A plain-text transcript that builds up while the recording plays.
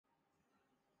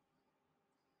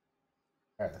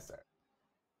Alright, let's start.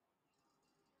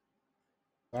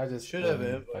 I just should have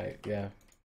it. Yeah.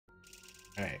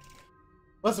 Alright.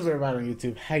 What's up, everybody on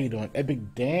YouTube? How you doing? Epic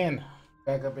Dan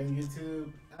back up in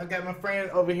YouTube. I got my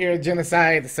friend over here,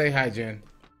 Genocide. Say hi, Jen.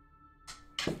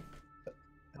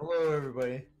 Hello,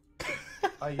 everybody.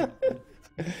 How you doing?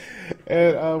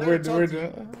 And we're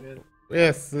doing.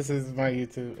 Yes, this is my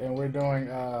YouTube, and we're doing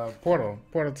Portal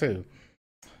 2.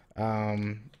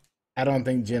 I don't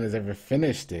think Jen has ever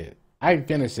finished it. I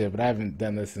finished it, but I haven't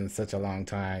done this in such a long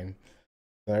time.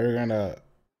 So we're gonna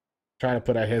try to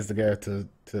put our heads together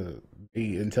to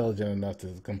be intelligent enough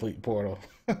to complete Portal.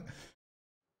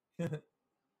 So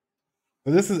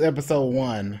this is episode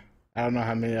 1. I don't know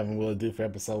how many of them we'll do for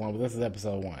episode 1, but this is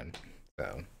episode 1.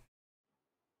 So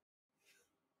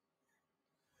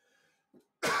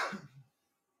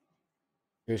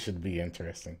this should be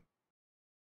interesting.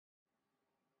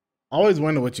 I always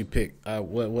wonder what you pick.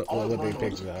 What they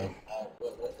picked though.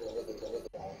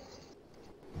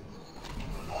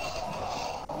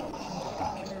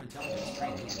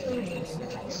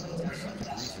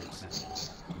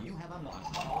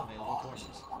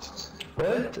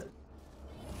 What?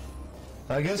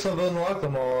 I guess I've unlocked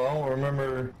them all. I don't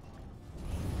remember.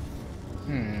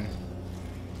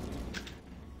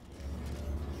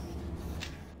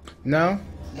 No?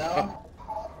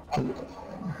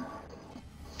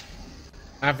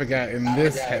 I forgot. In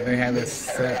this, they have it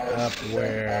set up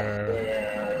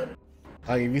where,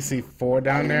 like, if you see 4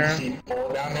 down there,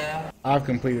 I've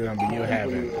completed them, but you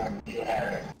haven't.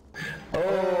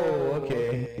 Oh,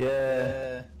 okay.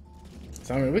 Yeah.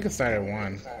 So I mean, we can start at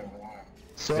 1.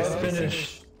 So I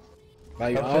finished.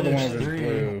 Like all the ones that's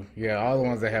blue. Yeah, all the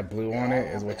ones that have blue on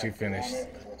it is what you finished.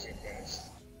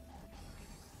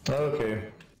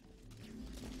 Okay.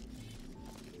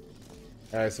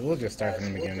 Alright, so we'll just start from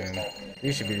the beginning.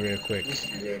 These should be real quick.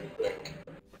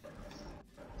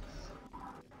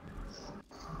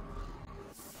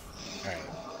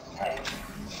 Alright.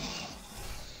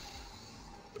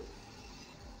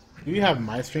 Do you have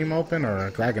my stream open,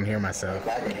 or 'cause I can hear myself?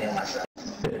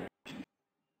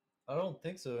 I don't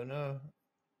think so, no.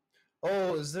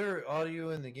 Oh, is there audio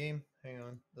in the game? Hang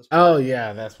on. Oh,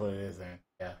 yeah, that's what it is then.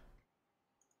 Yeah.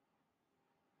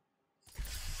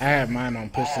 I have mine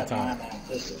on push to talk.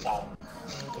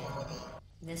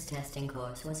 This testing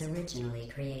course was originally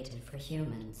created for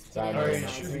humans. It Sorry.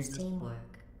 emphasizes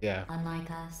teamwork. Yeah. Unlike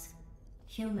us,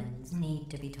 humans need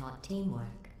to be taught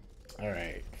teamwork.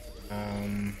 Alright.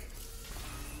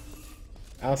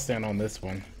 I'll stand on this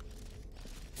one.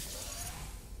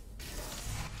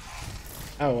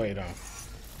 Oh, wait, no.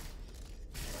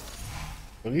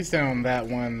 If you stand on that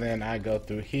one, then I go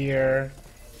through here.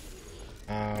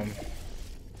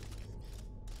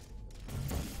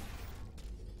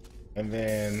 And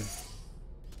then...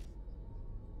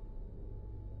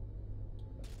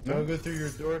 Do I go through your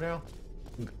door now?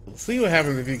 See what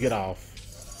happens if you get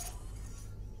off.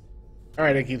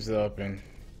 Alright, it keeps it open.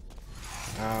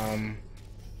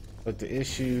 But the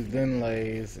issue then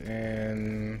lays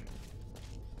in...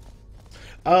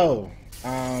 Oh!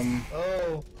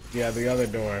 Oh! Yeah, the other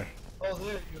door. Oh,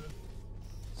 there you go.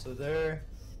 So there.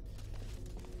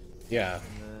 Yeah.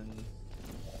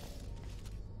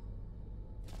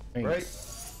 And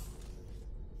Thanks.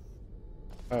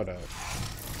 then... Right. Hold up.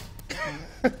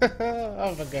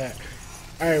 I forgot.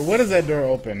 Alright, what does that door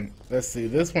open? Let's see.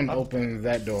 This one opens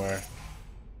that door.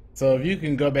 So if you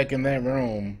can go back in that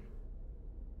room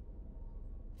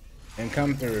and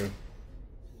come through.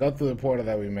 Go through the portal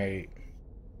that we made.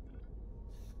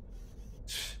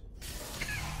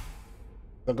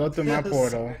 So go through my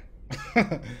portal.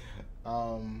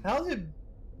 How did...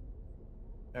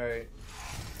 Alright.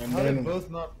 And How then did both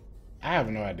not... I have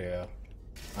no idea.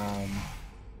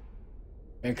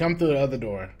 And come through the other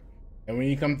door. And when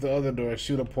you come through the other door,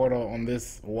 shoot a portal on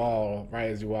this wall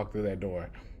right as you walk through that door.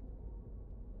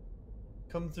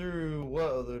 Come through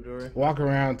what other door? Walk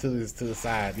around to the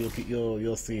side.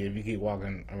 You'll see if you keep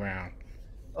walking around.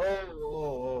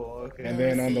 Oh, okay. And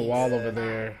then on the wall over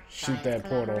there, shoot that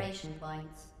portal.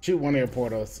 Shoot one of your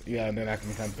portals. Yeah, and then I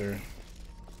can come through.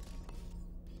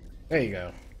 There you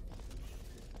go.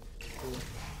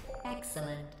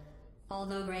 Excellent.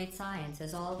 Although great science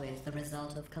is always the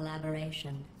result of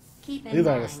collaboration, keep in These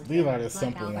mind are the that,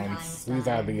 simple like Albert ones. These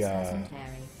are the Einstein says in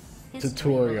Terry, history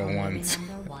tutorial will only ones.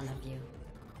 remember one of you.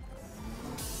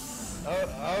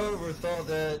 I would thought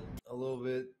that a little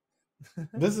bit.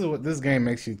 This is what this game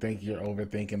makes you think you're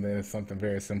overthinking. Then it's something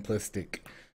very simplistic,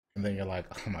 and then you're like,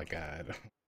 "Oh my god,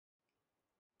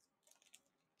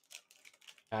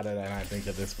 how did I not think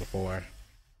of this before?"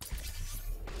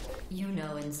 You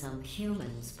know, in some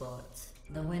human sports,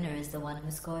 the winner is the one who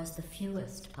scores the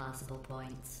fewest possible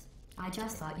points. I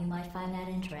just thought you might find that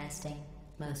interesting.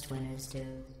 Most winners do.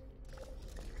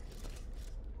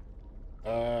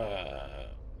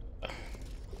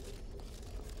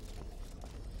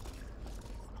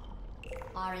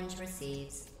 Orange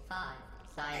receives 5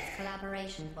 science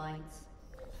collaboration points.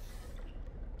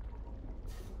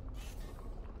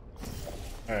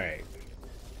 Alright.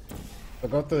 So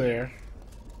go through there.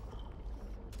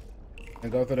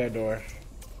 And go through that door.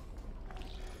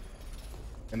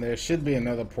 And there should be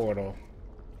another portal.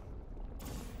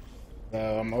 So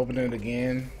I'm opening it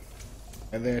again.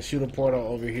 And then shoot a portal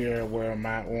over here where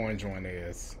my orange one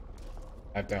is.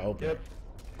 After I open it.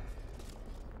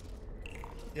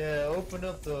 Yeah, open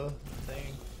up the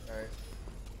thing.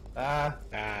 Alright.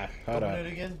 Hold open up.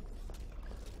 it again.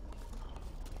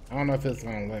 I don't know if it's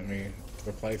gonna let me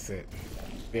replace it.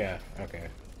 Yeah, okay.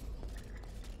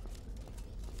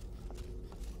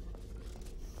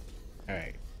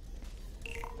 Alright.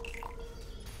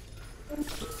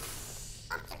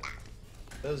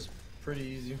 That was pretty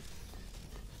easy.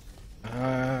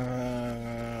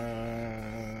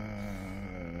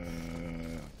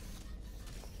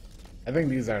 I think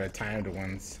these are the timed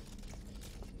ones.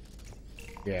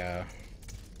 Yeah.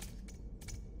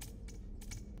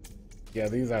 Yeah,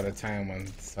 these are the timed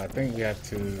ones. So I think we have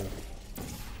to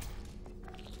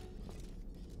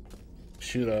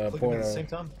shoot a Looking portal. at the same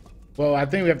time. Well, I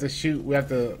think we have to shoot. We have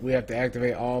to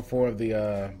activate all 4 of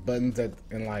the buttons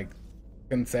in like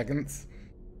 10 seconds.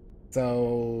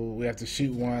 So we have to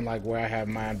shoot one like where I have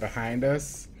mine behind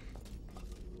us.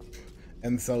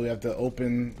 And so we have to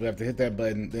hit that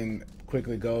button, then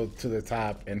quickly go to the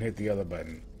top and hit the other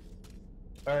button.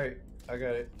 Alright, I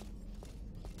got it.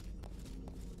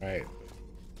 Right.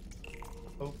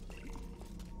 Oh.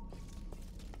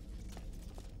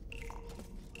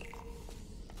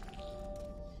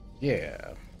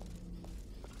 Yeah.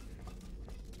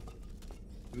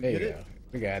 We There you get go. it?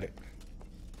 We got it.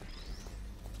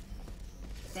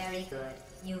 Very good.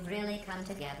 You've really come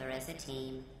together as a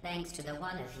team, thanks to the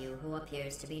one of you who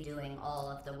appears to be doing all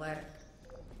of the work.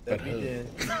 That we did.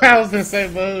 I was gonna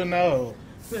say, but who knows?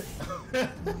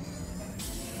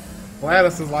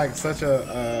 Gladys is like such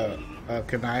a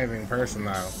conniving person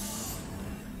now.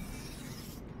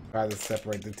 Try to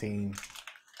separate the team.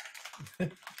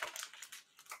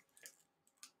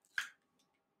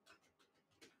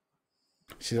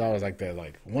 She's always like that,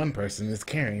 like one person is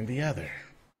carrying the other.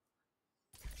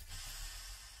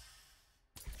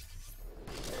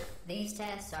 These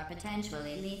tests are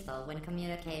potentially lethal when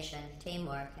communication,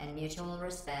 teamwork, and mutual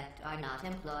respect are not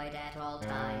employed at all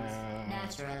times.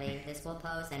 Naturally, this will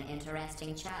pose an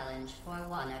interesting challenge for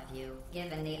one of you,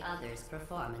 given the other's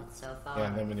performance so far. Yeah,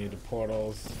 and then we need the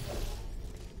portals.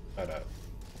 Hold up.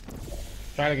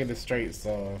 Try to get this straight,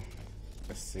 so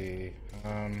let's see.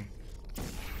 And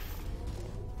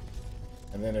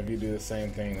then if you do the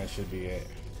same thing, that should be it.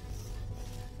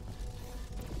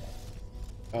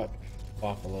 Up,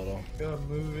 off a little. Gotta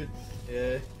move it.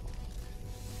 Yeah.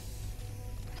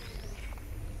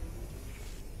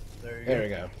 There we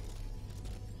go.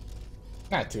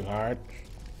 Not too hard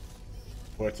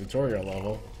for a tutorial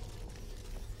level.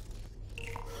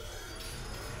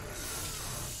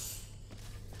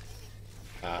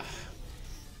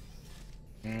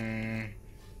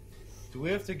 Do we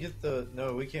have to get the...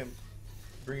 No, we can't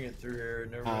bring it through here.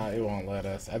 Never mind. It won't let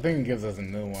us. I think it gives us a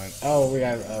new one. Oh, we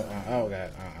got. Oh,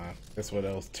 God. That's what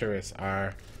those tourists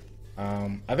are.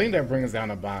 I think that brings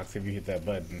down a box if you hit that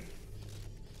button.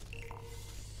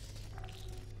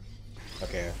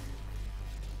 Okay.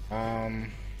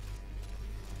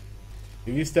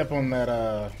 If you step on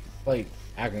that plate,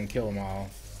 I can kill them all.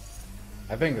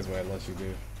 I think that's what it lets you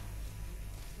do.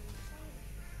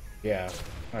 Yeah.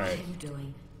 All right. What are you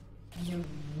doing? You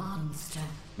monster.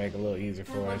 Make it a little easier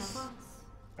for us.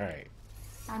 All right.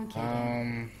 I'm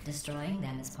kidding. Destroying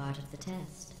them is part of the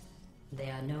test. They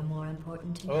are no more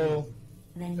important to you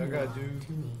than you are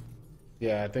to me.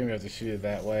 Yeah, I think we have to shoot it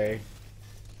that way.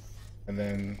 And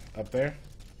then up there.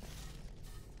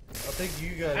 I think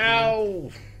you guys...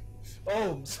 Ow!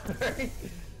 Oh, I'm sorry.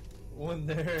 One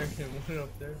there and one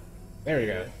up there. There we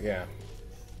go. Yeah.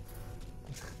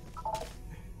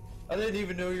 I didn't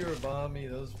even know you were behind me.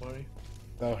 That was funny.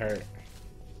 That'll hurt.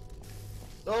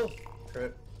 Oh,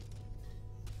 crap.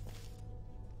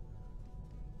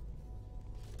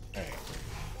 Alright.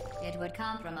 It would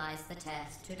compromise the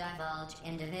test to divulge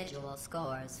individual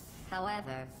scores.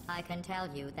 However, I can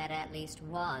tell you that at least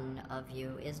one of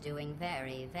you is doing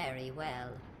very, very well.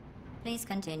 Please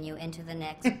continue into the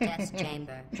next test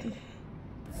chamber.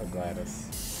 Oh,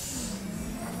 Gladys.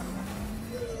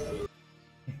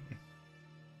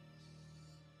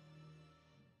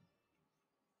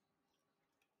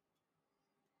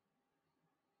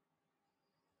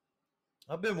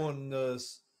 I've been wanting to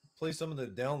play some of the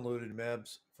downloaded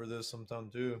maps for this sometime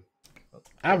too.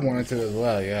 I've wanted to as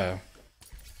well, yeah.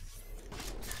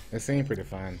 It seemed pretty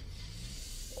fun.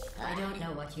 I don't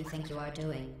know what you think you are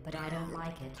doing, but I don't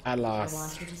like it. I lost. I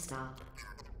want you to stop.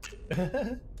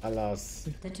 I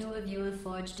lost. The two of you have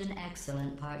forged an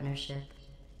excellent partnership,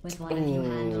 with one of you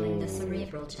handling the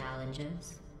cerebral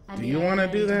challenges. Do you want to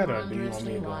do that, or do you want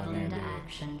me to go waddle in there and into do it?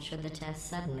 action should the test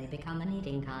suddenly become an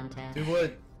eating contest. Do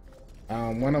what?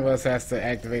 One of us has to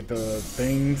activate the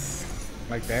things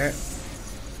like that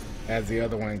as the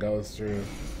other one goes through.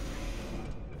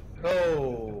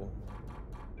 Oh.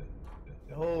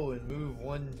 Oh, and move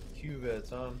one cube at a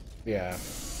time. Yeah.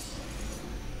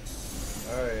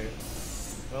 Alright.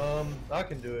 I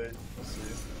can do it. Let's see.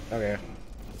 Okay.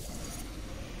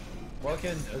 Well, I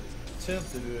can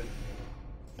attempt to do it.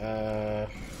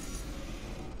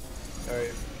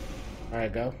 Alright.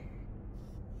 Alright, go.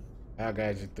 I'll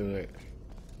guide you through it.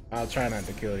 I'll try not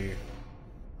to kill you.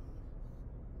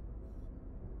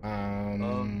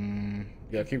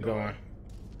 Yeah, keep going.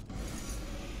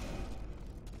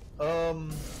 I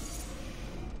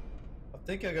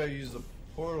think I gotta use the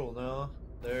portal now.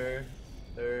 There.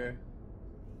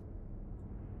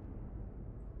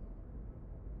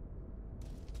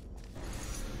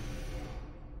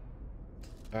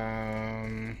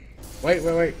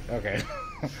 Wait. Okay.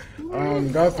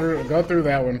 Go through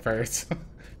that one first.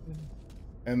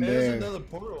 And Hey, then there's another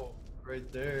portal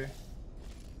right there.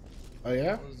 Oh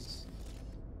yeah?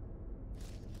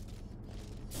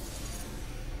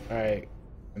 Alright.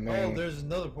 And then Oh, there's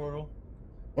another portal.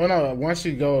 well, no, once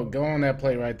you go on that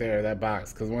plate right there, that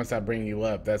box, because once I bring you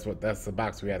up, that's the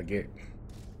box we gotta get.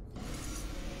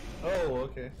 Oh,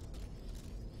 okay.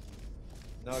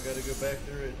 Now I gotta go back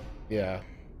through it. Yeah.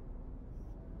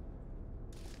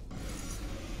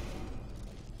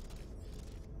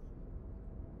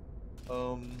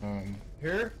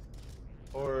 Here?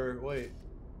 Or wait.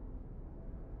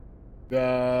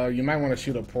 You might want to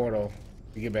shoot a portal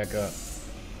to get back up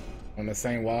on the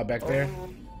same wall back there.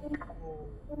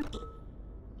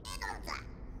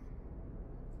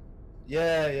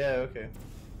 Yeah, okay.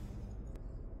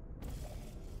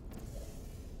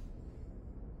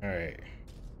 All right.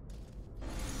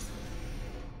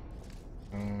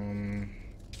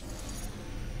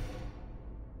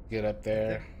 Get up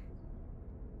there.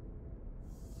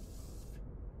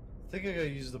 I think I gotta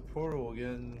use the portal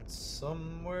again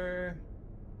somewhere.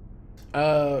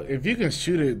 If you can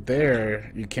shoot it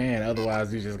there, you can.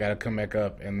 Otherwise, you just gotta come back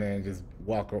up and then just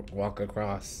walk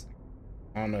across.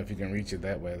 I don't know if you can reach it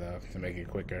that way though to make it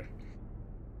quicker.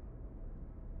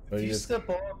 If you step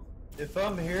off, if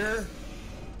I'm here,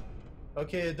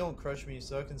 okay, it don't crush me,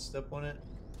 so I can step on it.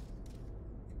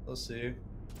 Let's see.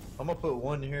 I'm gonna put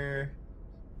one here.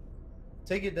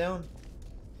 Take it down.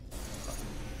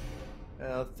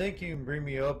 I think you can bring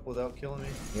me up without killing me.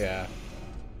 Yeah.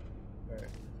 Alright.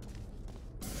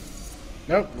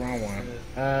 Nope, wrong one.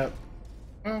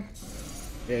 Well,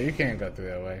 yeah, you can't go through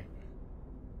that way.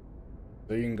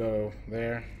 So you can go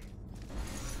there,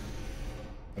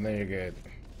 and then you're good.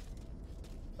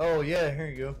 Oh yeah, here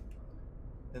you go.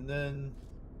 And then,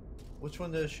 which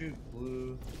one did I shoot?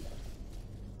 Blue.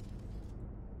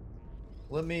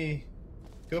 Let me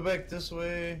go back this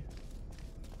way.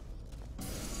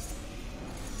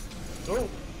 Oh!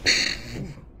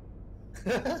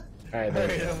 Alright, there Alright,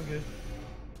 you go. I'm good.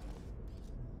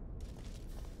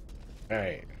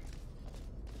 Alright.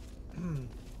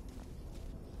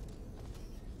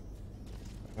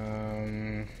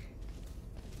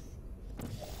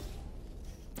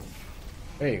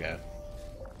 There you go.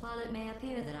 While it may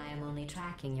appear that I am only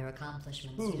tracking your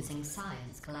accomplishments using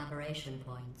science collaboration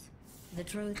points, the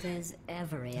truth is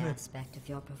every aspect of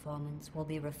your performance will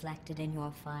be reflected in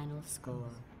your final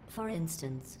score. For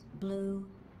instance, Blue,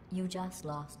 you just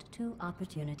lost 2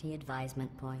 opportunity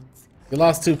advisement points. You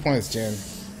lost 2 points, Jen.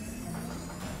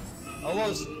 I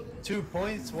lost 2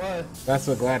 points? Why? That's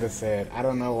what Gladys said. I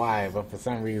don't know why, but for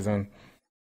some reason,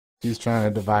 she's trying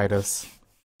to divide us.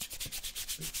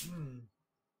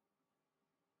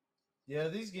 Yeah,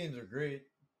 these games are great.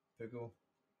 Pickle.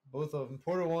 Both of them.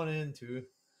 Portal 1 and 2.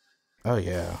 Oh,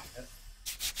 yeah.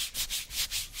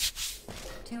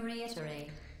 To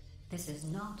reiterate, this is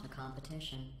not a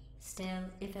competition. Still,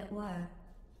 if it were,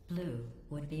 Blue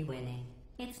would be winning.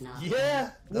 It's not.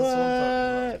 Yeah! That's what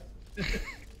I'm talking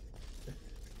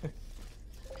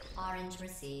about. Orange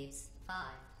receives 5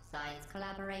 science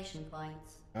collaboration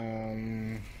points.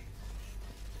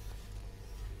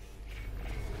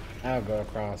 I'll go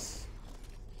across.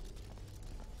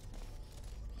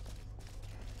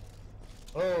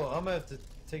 Oh, I'm gonna have to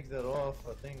take that off,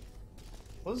 I think.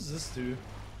 What does this do?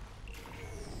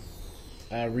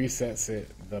 resets it,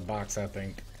 the box, I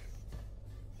think.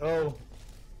 Oh.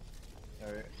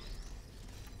 Alright.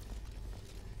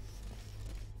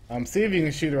 See if you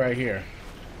can shoot it right here.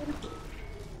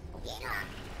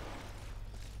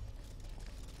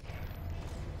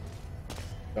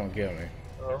 Don't kill me.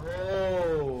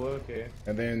 Oh, okay.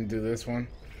 And then do this one.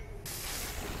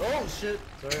 Oh shit!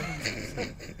 Sorry.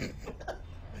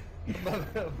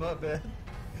 my bad.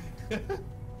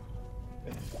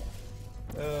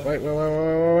 Wait,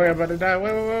 I'm about to die.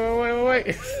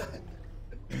 Wait.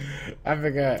 I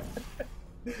forgot.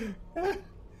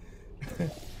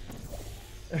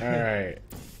 Alright,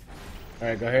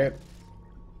 go ahead.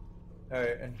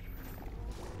 Alright.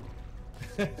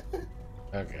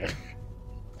 Okay.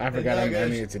 I forgot I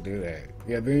needed to do that.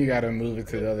 Yeah, then you gotta move it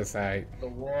to the other side. The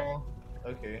wall.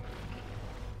 Okay.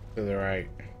 To the right.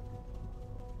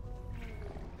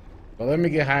 Well, let me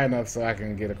get high enough so I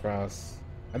can get across.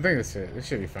 I think it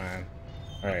should be fine.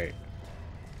 Alright.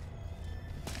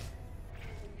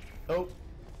 Oh.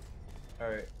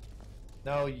 Alright.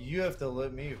 Now you have to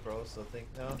let me across, I think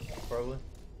now, probably.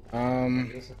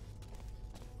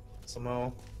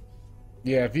 Somehow.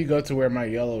 Yeah, if you go to where my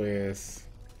yellow is,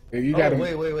 you gotta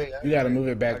wait. You gotta move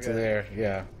it back to there.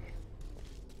 Yeah.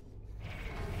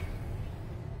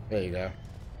 There you go.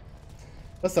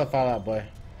 What's up, Fallout boy?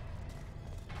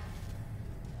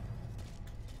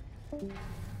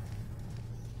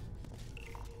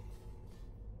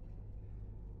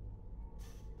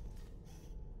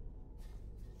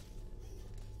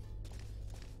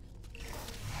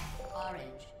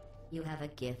 Orange, you have a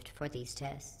gift for these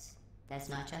tests. That's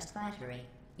not just flattery.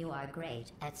 You are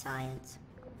great at science.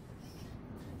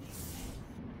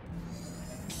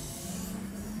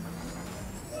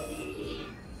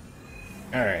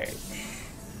 Alright.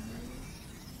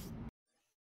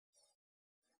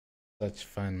 Such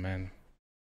fun, man.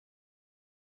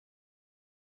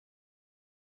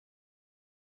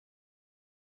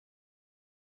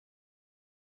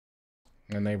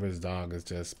 The neighbor's dog is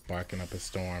just barking up a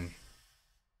storm.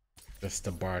 Just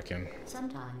a barking.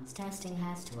 Sometimes testing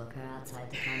has to occur outside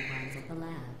the confines of the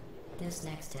lab. This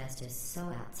next test is so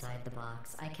outside the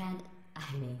box,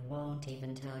 won't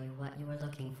even tell you what you were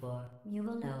looking for. You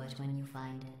will know it when you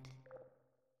find it.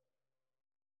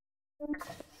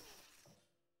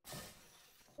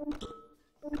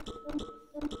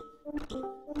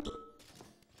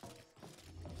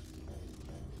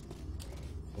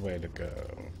 Way to go.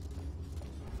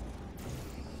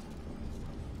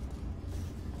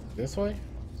 This way?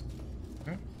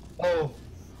 Huh? Oh,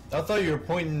 I thought you were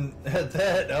pointing at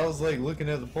that. I was like looking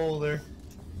at the pole there.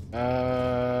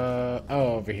 Oh,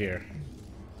 over here.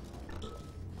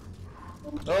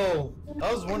 Oh,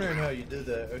 I was wondering how you did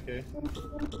that. Okay.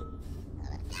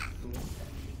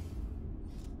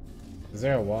 Is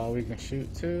there a wall we can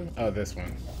shoot to? Oh, this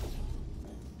one.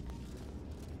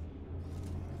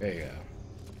 There you go.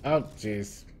 Oh,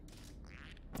 jeez.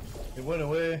 It went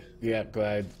away. Yep,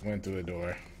 glad went through a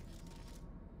door.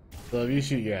 So if you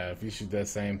shoot that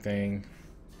same thing,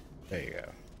 there you go.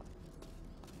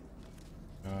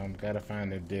 Gotta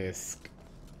find a disc.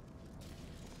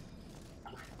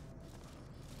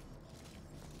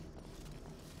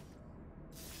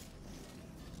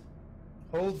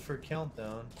 Hold for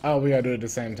countdown. Oh, we gotta do it at the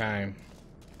same time.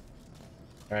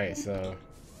 Alright, so.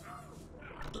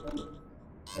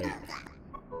 Wait.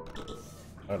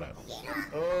 Hold up.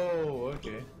 Oh,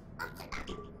 okay.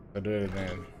 I'll do it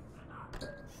again.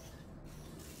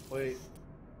 Wait.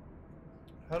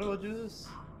 How do I do this?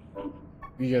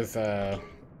 You just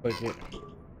click it.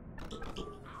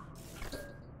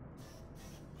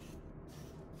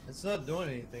 It's not doing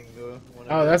anything though.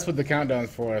 Oh, that's what the countdown's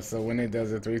for. So when it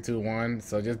does a 3, 2, 1,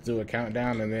 so just do a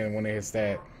countdown, and then when it hits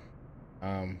that,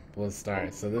 we'll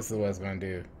start. So this is what it's gonna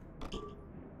do.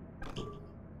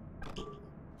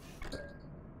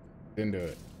 Didn't do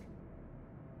it.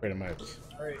 Pretty much.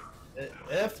 Alright.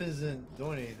 F isn't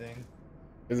doing anything.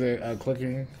 Is it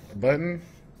clicking a button?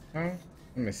 Oh, let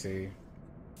me see.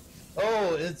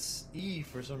 Oh, it's E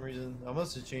for some reason. I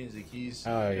must have changed the keys.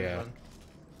 Oh yeah.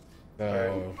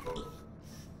 So.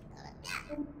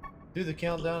 Do the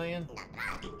countdown again.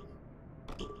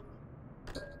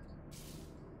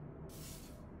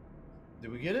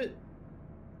 Did we get it?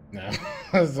 No.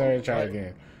 Sorry, try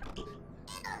again.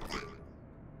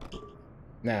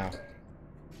 Now.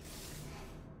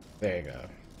 There you go.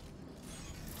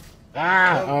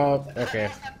 Ah! Oh, okay.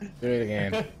 Do it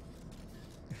again.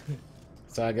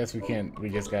 So I guess we can't, we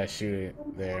just gotta shoot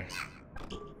it there.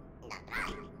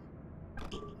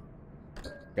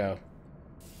 Go.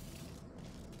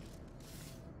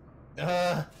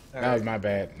 That was my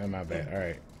bad. No, my bad.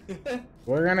 Alright.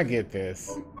 We're gonna get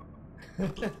this.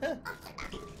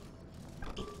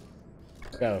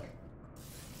 Go.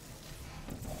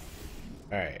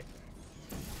 Alright.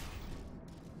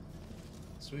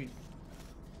 Sweet.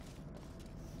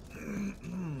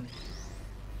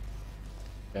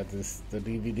 Got this, the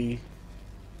DVD.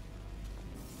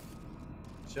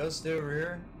 Just over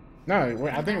here? No,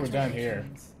 I think we're done here.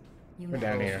 You We're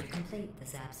down managed here. to complete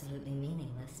this absolutely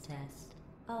meaningless test.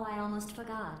 Oh, I almost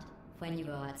forgot. When you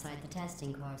go outside the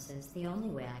testing courses, the only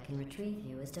way I can retrieve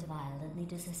you is to violently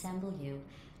disassemble you,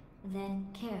 then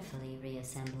carefully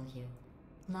reassemble you.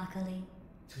 Luckily,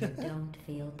 you don't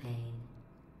feel pain.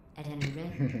 At any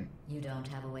rate, you don't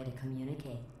have a way to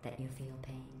communicate that you feel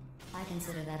pain. I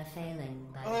consider that a failing,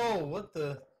 but... Oh, what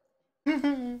the?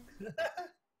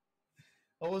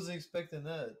 I wasn't expecting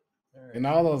that. Right. In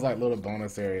all those like little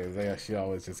bonus areas, she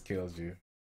always just kills you.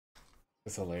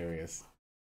 It's hilarious.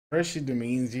 First she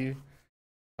demeans you,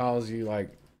 calls you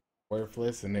like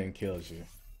worthless, and then kills you.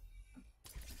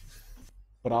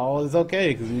 But all is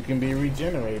okay because you can be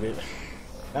regenerated.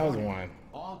 That was one.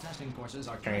 All testing courses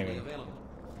are currently available.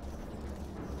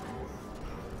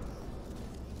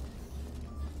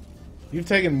 You've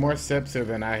taken more steps here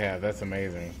than I have. That's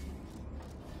amazing.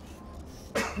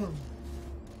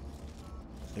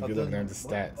 If you're looking at the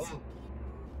stats. Oh,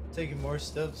 taking more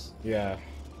steps. Yeah.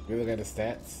 If you look at the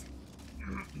stats.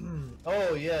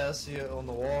 Oh yeah, I see it on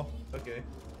the wall. Okay.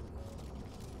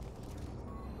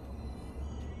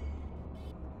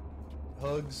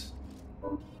 Hugs.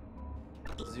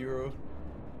 0.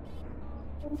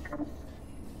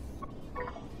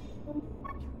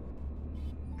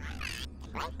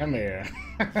 Come here.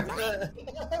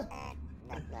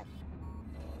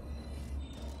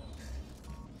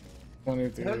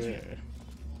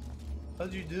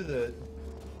 How'd you do that?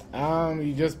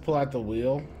 You just pull out the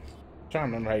wheel. I'm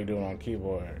trying to remember how you do it on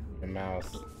keyboard and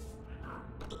mouse.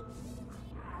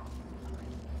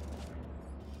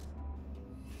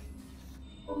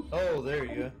 Oh, there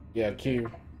you go. Yeah, Q.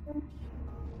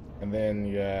 And then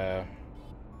you I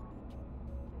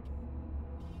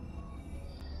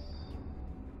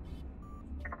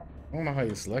don't know how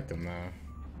you select them now.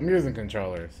 I'm using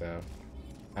controller, so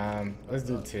let's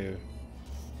do 2.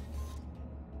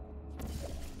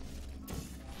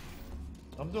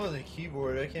 I'm doing the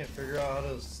keyboard. I can't figure out how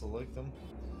to select them.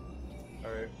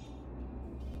 Alright.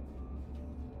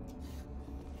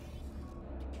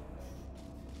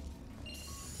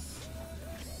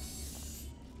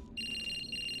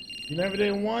 You never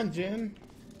did 1, Jen.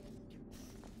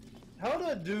 How did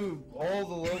I do all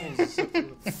the levels except for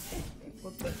the...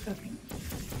 What the heck?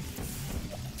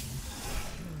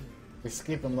 You're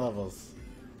skipping levels.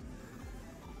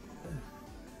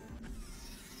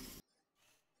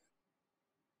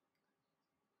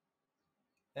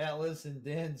 Atlas and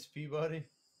Dan's Peabody.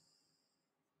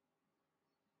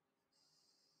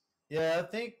 Yeah,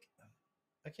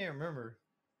 I can't remember.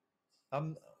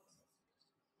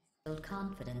 Build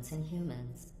confidence in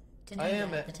humans. I am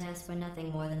Tonight, at- the tests were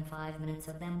nothing more than 5 minutes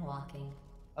of them walking.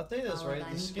 I think that's followed right. by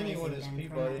The me skinny one praising is them for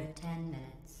Peabody. another 10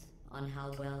 minutes on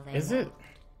how well they Is it? walked.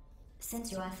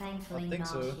 Since you are thankfully I think not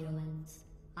so. humans,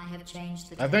 I have changed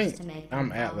the I test think to make I'm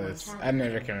them far more Atlas. I never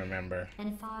challenging can remember.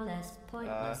 and far less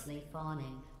pointlessly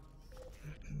fawning.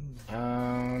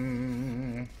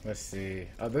 Let's see.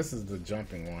 Oh, this is the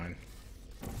jumping one.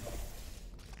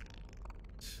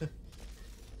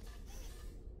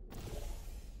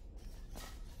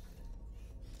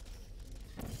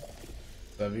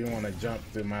 So if you want to jump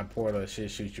through my portal, it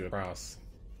should shoot you across.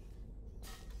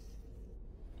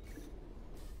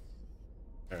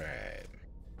 Alright.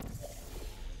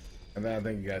 And then I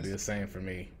think you gotta do the same for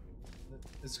me.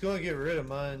 It's gonna get rid of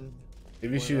mine. If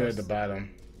you when shoot I at the bottom,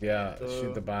 yeah,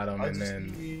 shoot the bottom I and just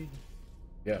then, need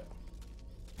yep.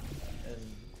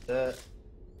 and that.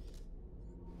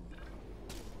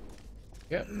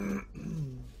 Yep.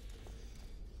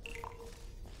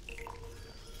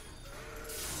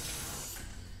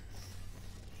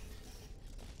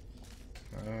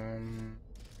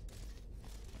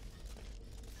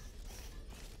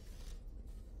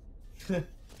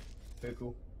 Very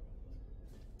cool.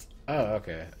 Oh,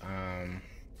 okay.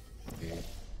 Let's see.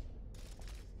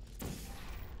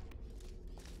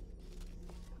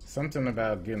 Something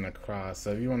about getting across.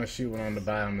 So if you want to shoot one on the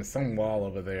bottom, there's some wall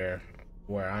over there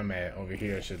where I'm at over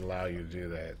here should allow you to do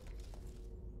that.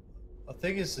 I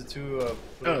think it's the two.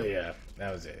 Oh yeah,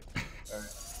 that was it. Alright.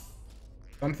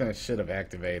 Something should have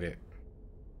activated.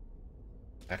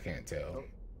 I can't tell.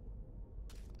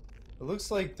 It looks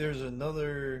like there's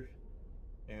another.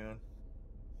 Yeah.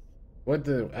 What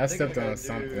the? I think I stepped gotta on do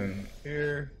something.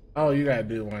 Here. Oh, you gotta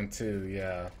do one too,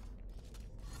 yeah.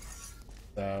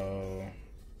 So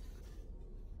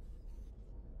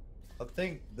I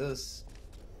think this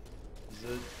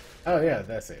is it. Oh yeah,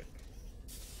 that's it.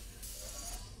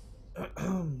 So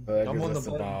that I'm gives on us the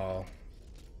the button. ball.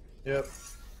 Yep.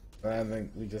 I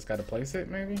think we just gotta place it,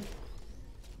 maybe?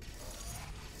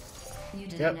 You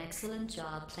did Yep. an excellent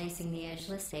job placing the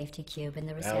edgeless safety cube in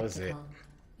the That was it. receptacle.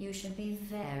 You should be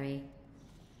very...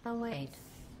 Oh wait,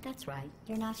 that's right.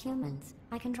 You're not humans.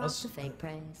 I can drop That's- the fake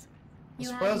praise. I'm You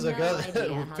surprised have I no got that.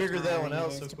 idea how Figured that one tiring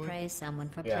out it so is to quick. praise someone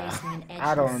for Yeah. placing an edgeless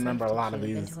I don't remember a safety lot of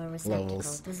cube these into a receptacle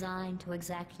levels. designed to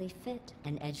exactly fit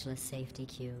an edgeless safety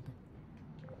cube.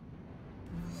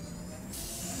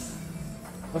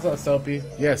 What's up, Soapy?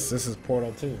 Yes, this is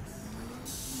Portal 2.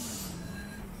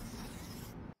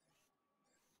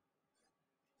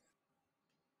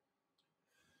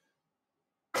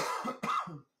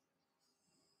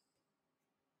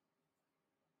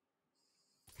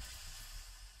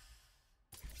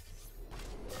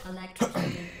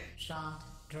 Electrocuted, shot,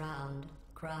 drowned,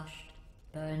 crushed,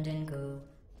 burned in goo.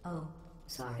 Oh,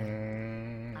 sorry.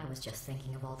 I was just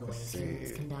thinking of all the ways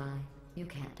humans can die. You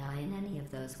can't die in any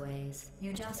of those ways.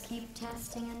 You just keep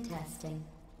testing and testing.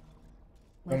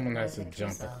 With Someone has to perfect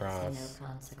jump results and across. no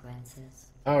consequences.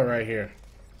 Oh, right here.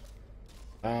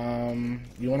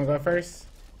 You wanna go first?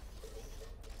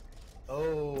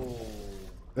 Oh.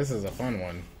 This is a fun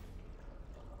one.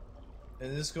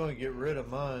 And this is going to get rid of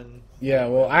mine. Yeah,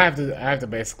 well, I have to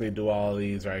basically do all of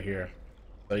these right here.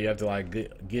 So you have to like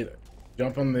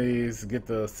jump on these, get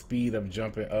the speed of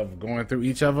going through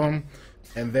each of them,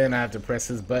 and then I have to press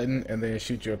this button and then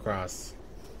shoot you across.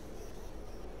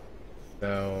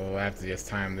 So I have to just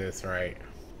time this right.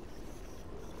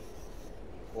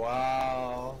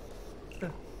 Wow.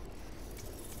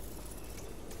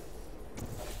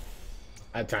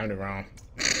 I timed it wrong.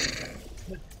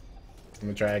 I'm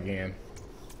gonna try again.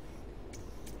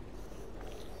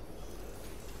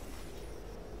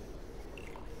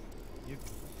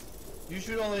 You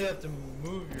should only have to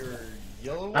move your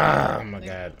yellow one. Oh my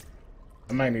god.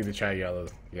 I might need to try yellow.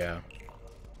 Yeah.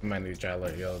 I might need to try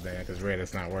yellow then, because red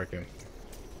is not working.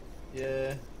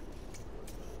 Yeah.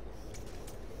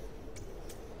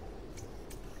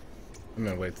 I'm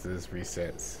gonna wait till this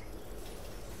resets.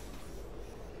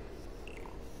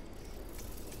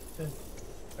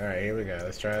 Alright, here we go.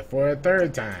 Let's try it for a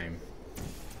third time.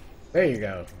 There you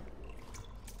go.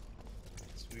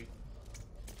 Sweet.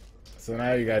 So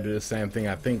now you gotta do the same thing,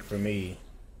 I think, for me.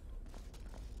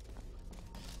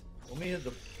 Let me hit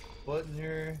the button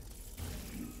here.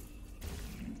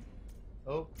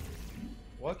 Oh.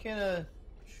 Why can't I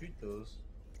shoot those?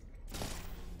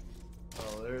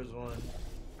 Oh, there's one.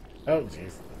 Oh,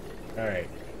 jeez. Alright.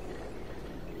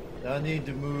 Now I need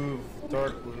to move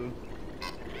dark blue.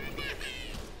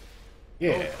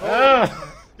 Yeah. Oh,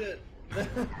 Ah! shit.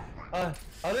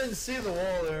 I didn't see the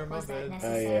wall there, my Was that bad.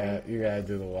 Oh, yeah. You gotta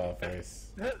do the wall first.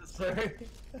 Sorry.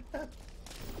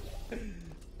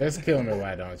 Just kill me,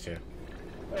 why don't you?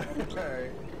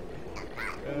 Alright.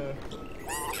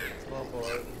 It's my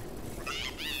fault.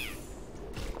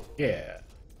 Yeah.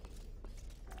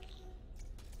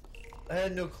 I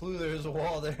had no clue there was a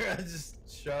wall there. I just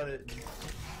shot it.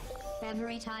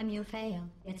 Every time you fail,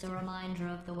 it's a reminder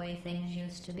of the way things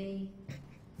used to be.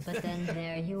 But then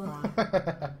there you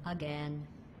are, again,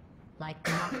 like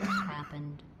nothing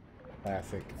happened.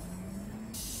 Classic.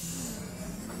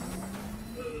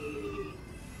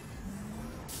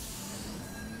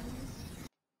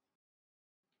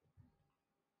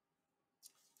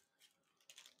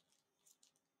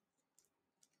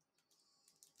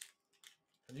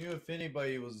 I knew if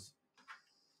anybody was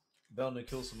bound to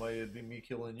kill somebody, it'd be me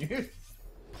killing you.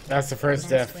 That's the first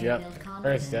step, Best way to yep. build First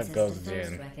confidence step is goes to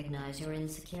first in. recognize your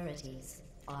insecurities.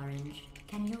 Orange,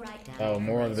 can you write down Oh, the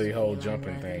more of ways the you whole feel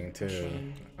jumping unworthy, thing, too.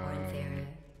 ashamed, or Um, inferior?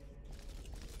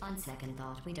 On second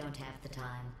thought, we don't have the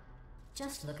time.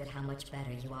 Just look at how much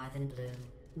better you are than Blue.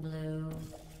 Blue,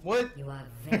 What? you are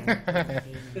very good at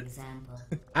being an example.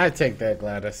 I take that,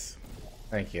 Gladys.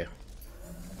 Thank you.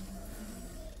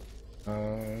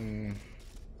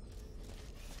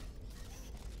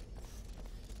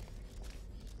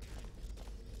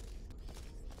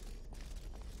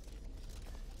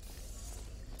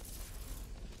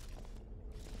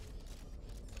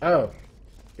 Oh,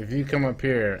 if you come up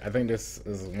here, I think this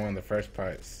is one of the first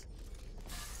parts.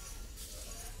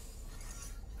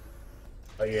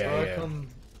 Oh yeah, So I yeah.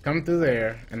 Come through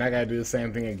there, and I gotta do the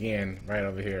same thing again right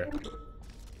over here.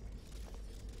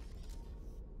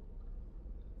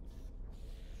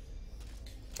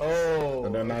 Oh. So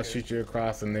then I'll okay. shoot you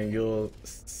across, and then you'll,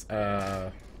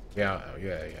 yeah.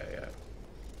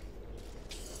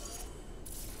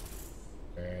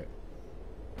 Alright.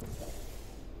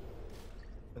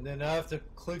 And then I have to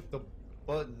click the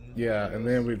button. Yeah, and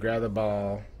then we grab the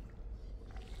ball.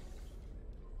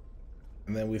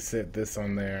 And then we sit this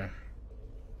on there.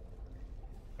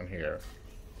 On here.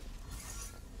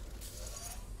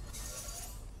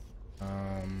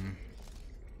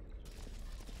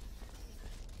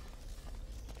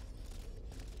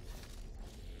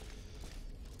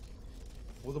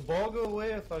 Will the ball go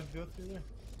away if I go through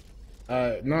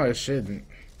there? No, it shouldn't.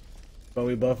 But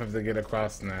we both have to get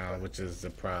across now, which is the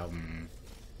problem,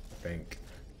 I think.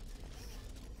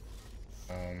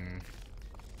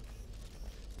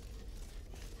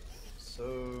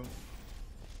 So...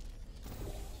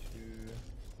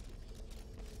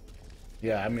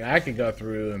 Yeah, I mean, I could go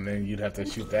through and then you'd have to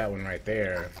shoot that one right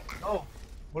there. Oh,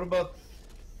 what about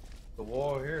the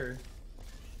wall here?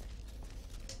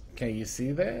 Can you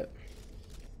see that?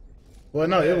 Well,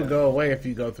 no, it would go away if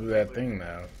you go through that thing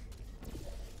now.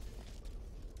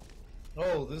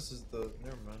 Oh, this is the...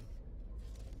 Never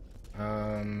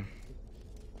mind.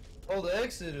 Oh, the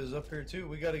exit is up here too.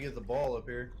 We gotta get the ball up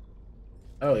here.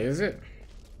 Oh, is it?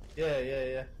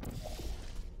 Yeah.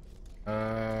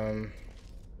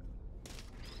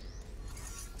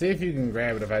 See if you can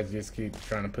grab it if I just keep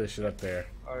trying to push it up there.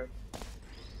 Alright.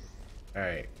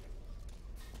 Alright.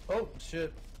 Oh,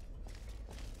 shit.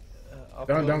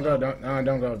 Don't go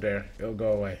up there. It'll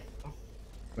go away.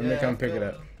 Let me come pick it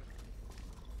up.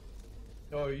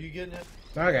 Oh, are you getting it?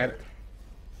 No, I got it.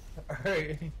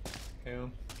 Alright. Hang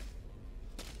on.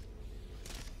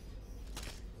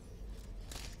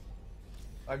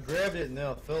 I grabbed it and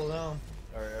now it fell down.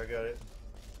 Alright, I got it.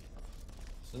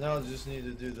 So now I just need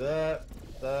to do that.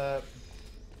 Oh,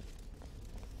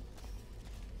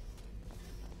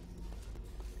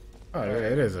 yeah,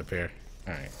 it is up here.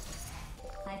 Alright.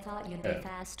 I thought you'd be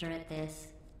faster at this,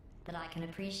 but I can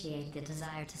appreciate the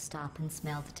desire to stop and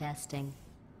smell the testing.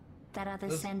 That other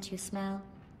scent you smell?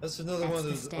 That's another That's one the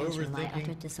that's stench of my utter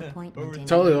overthinking. disappointment in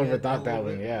Totally you. overthought that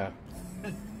one, yeah.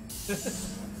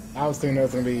 I was thinking there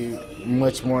was going to be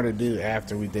much more to do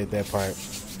after we did that part.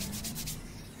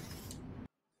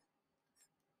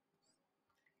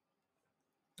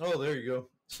 Oh, there you go.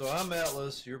 So I'm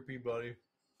Atlas, you're Peabody.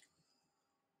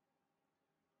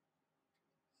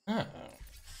 Oh.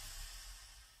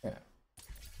 Yeah.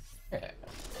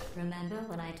 Remember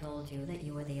when I told you that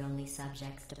you were the only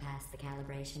subjects to pass the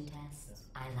calibration test?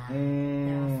 I lied.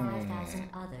 There are 5,000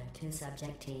 other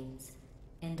two-subject teams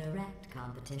in direct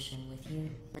competition with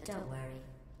you. But don't worry,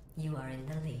 you are in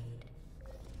the lead.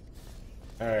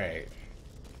 Alright.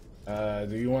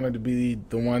 Do you want it to be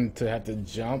the one to have to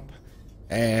jump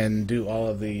and do all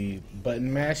of the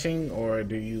button mashing, or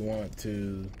do you want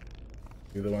to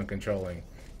be the one controlling?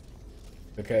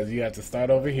 Because you have to start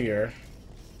over here,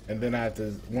 and then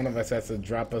one of us has to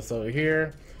drop us over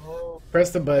here,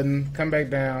 press the button, come back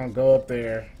down, go up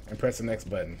there, and press the next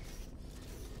button.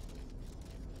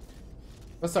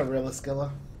 What's up, Real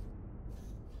Skilla?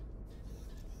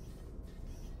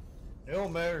 It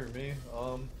don't matter to me.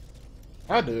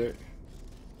 I'll do it.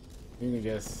 You can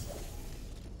just...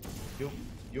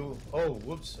 Oh,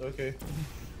 whoops, okay.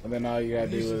 And then all you gotta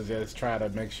do is just try to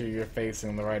make sure you're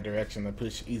facing the right direction to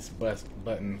push each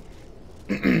button.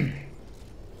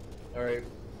 Alright.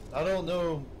 I don't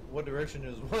know what direction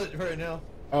is what right now.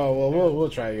 Oh, well, we'll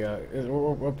try, yeah.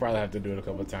 We'll probably have to do it a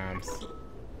couple times.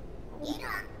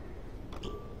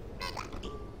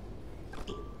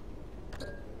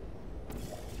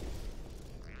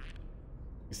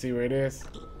 You see where it is?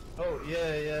 Oh,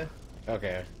 yeah.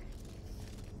 Okay.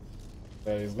 So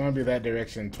it's gonna be that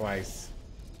direction twice.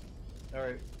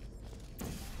 Alright.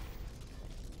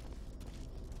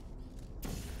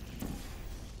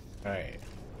 Alright.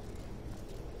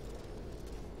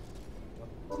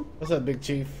 What's up, Big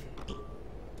Chief?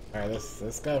 Alright,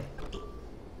 let's go.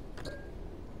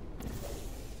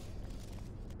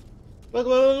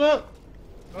 Look!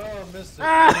 Oh, missed it.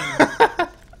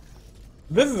 Ah!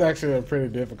 This is actually a pretty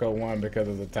difficult one because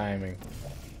of the timing.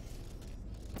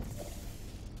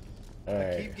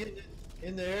 Alright. Keep getting it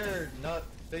in the air, not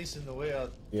facing the way I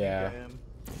think I am.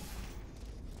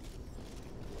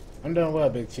 I'm doing well,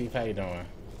 Big Chief. How you doing?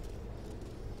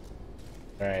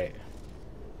 Alright.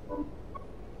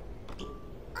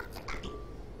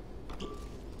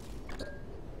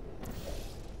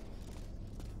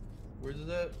 Where's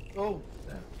that? Oh,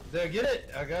 did I get it?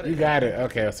 I got it. You got it.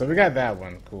 Okay, so we got that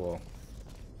one. Cool.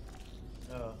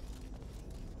 Oh.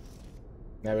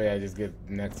 That way I just get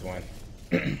the next one.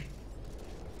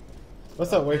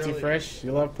 What's up, Way Too Fresh?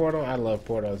 You love Portal? I love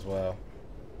Portal as well.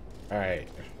 Alright.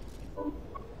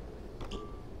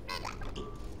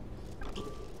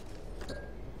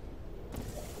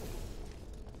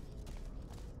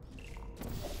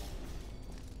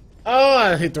 Oh,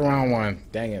 I hit the wrong one.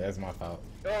 Dang it, that's my fault.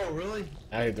 Oh, really?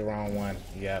 I hit the wrong one.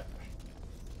 Yep.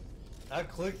 I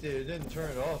clicked it. It didn't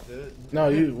turn it off, did it? No,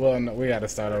 well, no, we gotta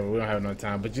start over. We don't have no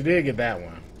time. But you did get that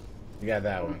one. You got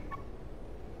that one.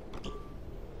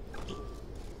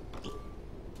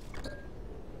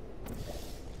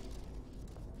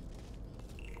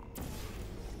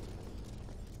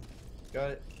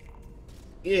 Got it.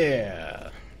 Yeah.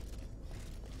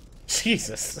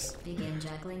 Jesus. Begin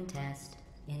juggling test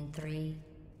in 3,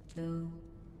 2,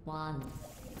 1.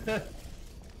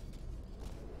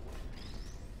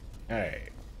 Alright.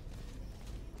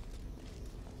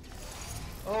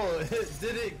 Oh,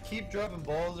 did it keep dropping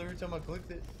balls every time I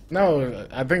clicked it? No,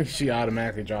 I think she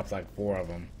automatically drops like 4 of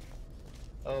them.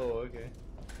 Oh, okay.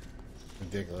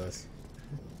 Ridiculous.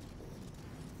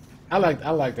 I like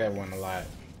that one a lot.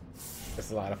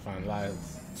 It's a lot of fun.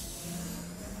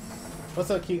 What's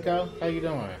up, Kiko? How you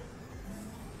doing?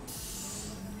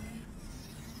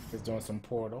 Just doing some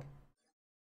Portal.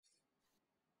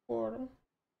 Portal.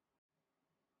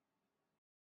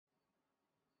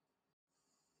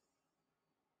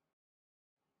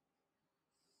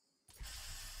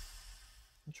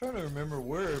 I'm trying to remember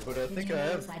where, but I think I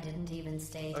have. I didn't even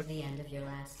stay to the end of your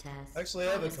last test. Actually,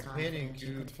 I have a was companion confident you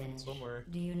cube could finish. somewhere.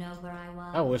 Do you know where I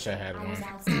was? I wish I had I was one.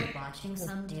 outside watching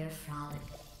some deer frolic.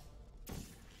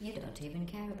 You don't even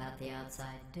care about the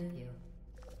outside, do you?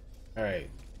 Alright,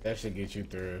 that should get you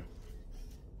through.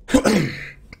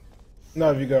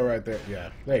 No, if you go right there.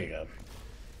 Yeah, there you go.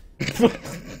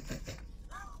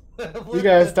 You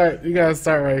gotta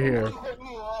start right here.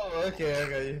 Oh, okay, I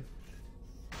got you.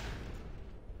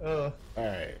 Oh.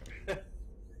 Alright.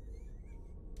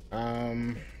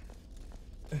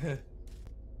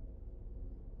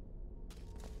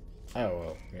 Oh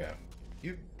well, yeah.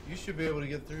 You should be able to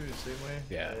get through the same way.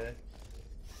 Yeah.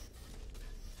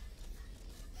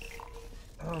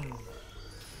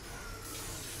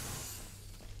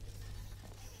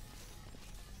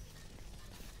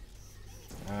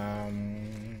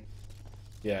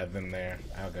 Yeah, then there.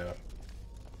 I'll go.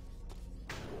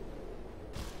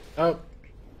 Oh,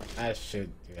 I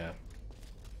should. Yeah.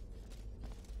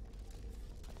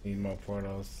 Need more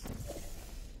portals.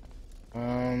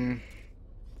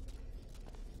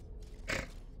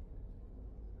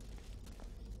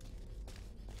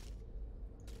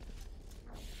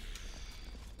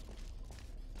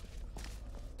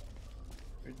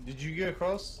 Did you get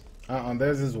across?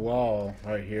 There's this wall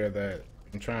right here that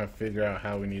I'm trying to figure out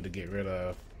how we need to get rid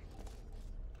of.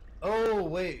 Oh,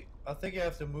 wait. I think I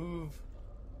have to move.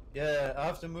 Yeah, I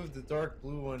have to move the dark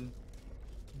blue one.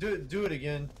 Do it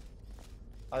again.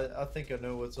 I think I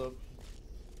know what's up.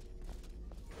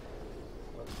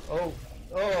 Oh,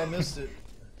 I missed it.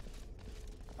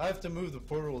 I have to move the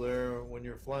portal there when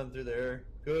you're flying through the air.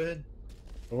 Go ahead.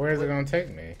 Where is it gonna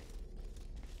take me?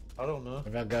 I don't know.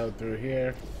 If I go through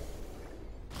here,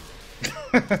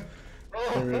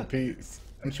 Oh. it repeats.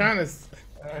 I'm trying to.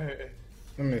 Alright.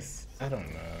 Let me. I don't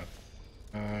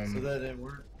know. So that didn't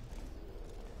work.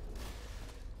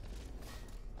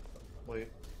 Wait.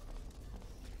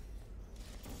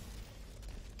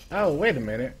 Oh, wait a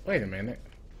minute. Wait a minute.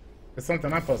 There's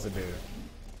something I'm supposed to do.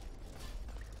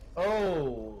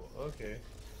 Oh, okay.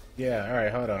 Yeah. All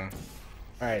right. Hold on.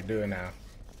 All right. Do it now.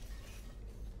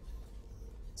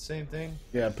 Same thing.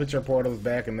 Yeah. Put your portals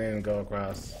back and then go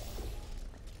across.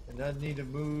 And I need to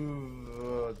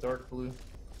move dark blue.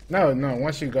 No.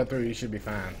 Once you go through, you should be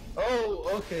fine.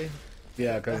 Oh, okay.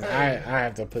 Yeah, because I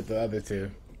have to put the other two.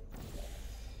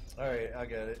 Alright, I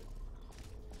got it.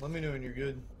 Let me know when you're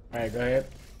good. All right. Go ahead.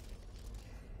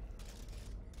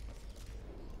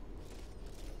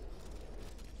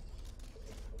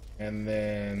 And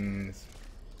then.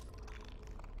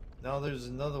 Now there's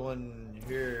another one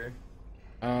here.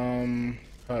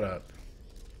 Hold up.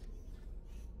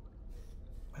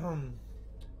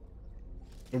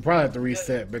 We'll probably have to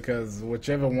reset because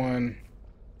whichever one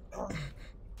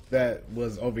that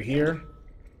was over here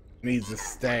needs to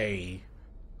stay.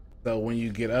 So when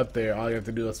you get up there, all you have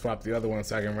to do is swap the other one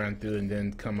so I can run through and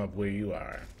then come up where you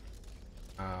are.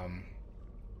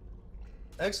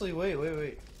 Actually,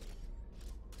 wait.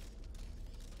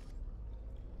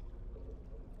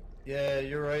 Yeah,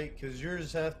 you're right, because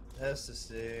yours has to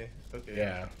stay. Okay.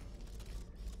 Yeah.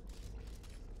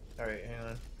 Alright, hang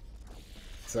on.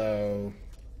 So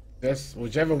just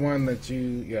whichever one that you,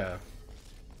 yeah.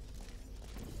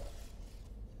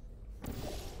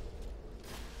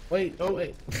 Wait, Oh.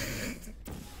 wait.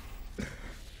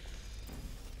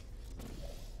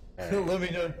 Let me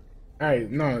know. Alright,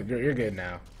 no, you're good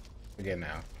now. You're good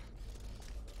now.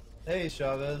 Hey,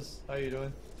 Chavez. How you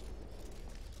doing?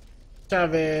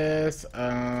 Chavez,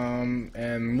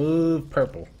 and move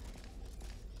purple.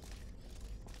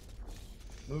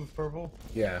 Move purple.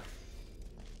 Yeah.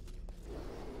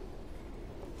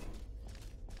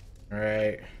 All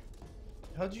right.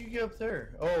 How'd you get up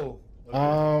there? Oh.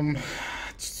 Okay.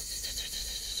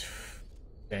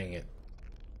 Dang it.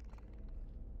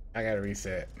 I gotta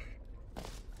reset.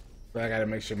 But I gotta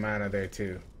make sure mine are there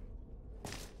too.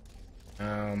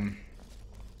 Yeah,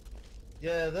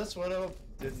 that's what I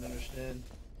didn't understand.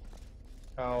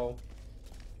 How?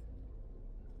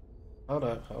 Hold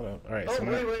up. All right. Oh, so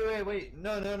wait.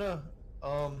 No.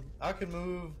 I can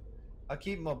move. I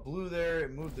keep my blue there.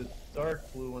 It moved the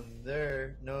dark blue one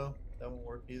there. No, that won't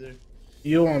work either.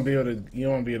 you won't be able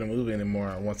to move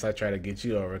anymore once I try to get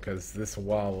you over, because this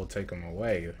wall will take them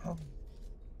away.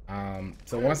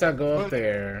 So once I go up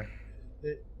there,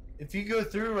 If you go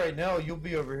through right now, you'll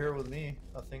be over here with me,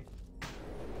 I think.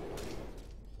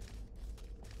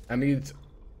 I need.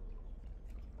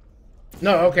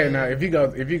 No, okay. Now if you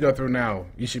go through now,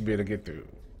 you should be able to get through.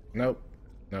 Nope.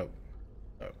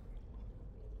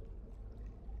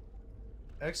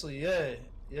 Actually, yeah.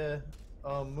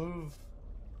 Move.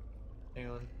 Hang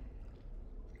on.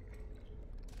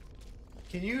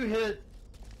 Can you hit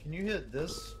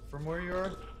this from where you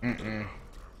are?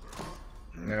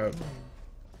 Nope.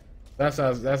 That's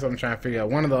what I'm trying to figure out.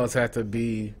 One of those has to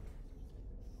be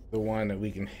the one that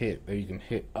we can hit. That you can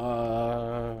hit.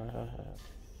 Oh.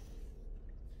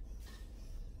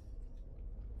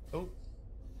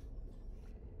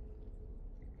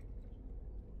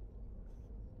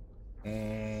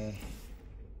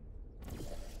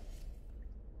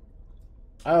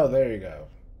 Oh, there you go.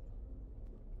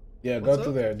 Yeah, What's go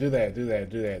through up? there. Do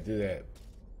that.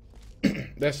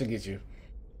 That should get you.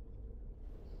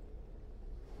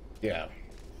 Yeah.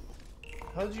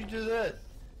 How'd you do that?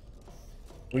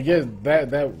 We get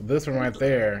this one right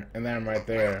there, and that one right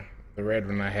there. The red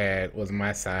one I had was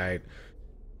my side.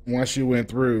 Once you went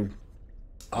through,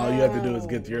 all you have to do is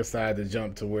get to your side to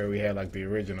jump to where we had like the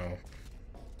original.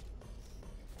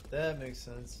 That makes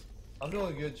sense. I'm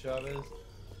doing good, Chavez.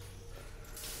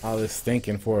 All this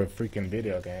thinking for a freaking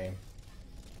video game.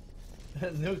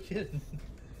 No kidding.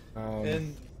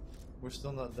 And we're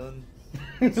still not done.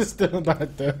 It's still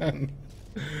not done.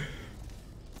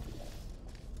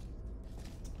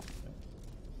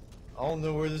 I don't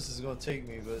know where this is gonna take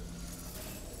me, but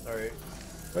alright.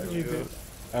 What did you do?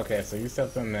 Okay, so you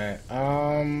stepped on that.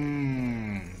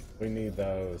 We need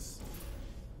those.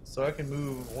 So I can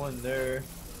move one there.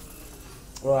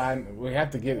 Well, we have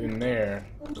to get in there.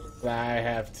 So I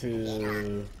have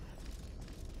to.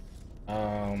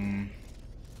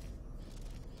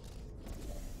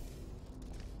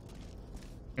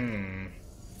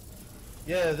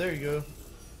 Yeah, there you go.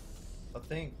 I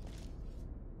think.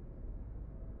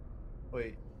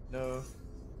 Wait, no.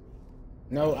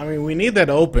 No, I mean we need that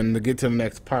open to get to the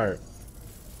next part.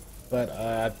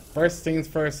 But first things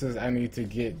first is I need to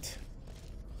get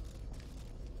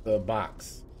the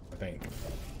box. I think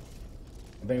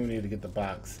we need to get the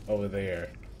box over there.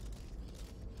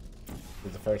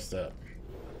 Is the first step.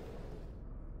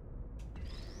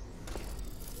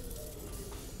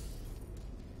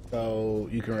 So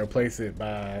you can replace it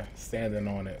by standing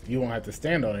on it. You won't have to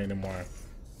stand on it anymore.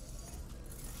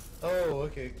 Oh,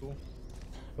 okay, cool.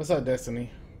 What's up, Destiny?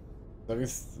 So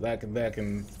that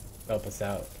can help us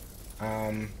out.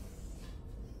 And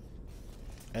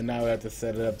now we have to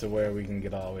set it up to where we can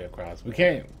get all the way across. We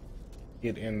can't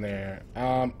get in there.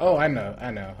 Oh, I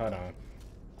know. Hold on.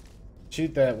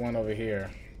 Shoot that one over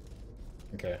here.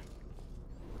 Okay.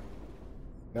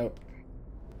 Nope.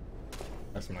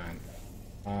 That's mine.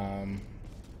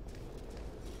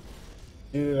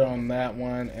 Shoot it on that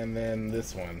one and then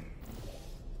this one.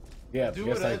 Yeah, Do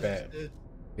just what I like that. just did.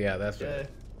 Yeah, that's Yeah. right.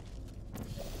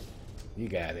 You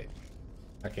got it.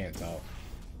 I can't talk.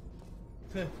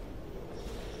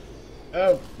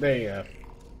 Oh, there you go.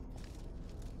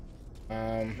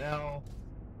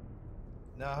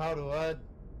 Now how do I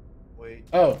wait?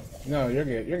 Oh, no, you're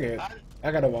good. You're good.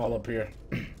 I got a wall up here.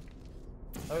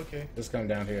 Okay. Just come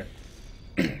down here.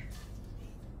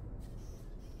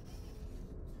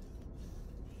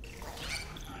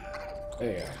 There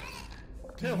you go.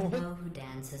 Do you know who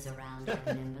dances around like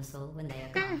an imbecile when they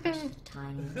accomplish the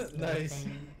tiniest little Nice.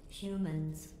 thing?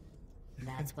 Humans.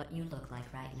 That's what you look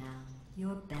like right now.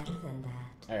 You're better than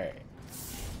that. Alright.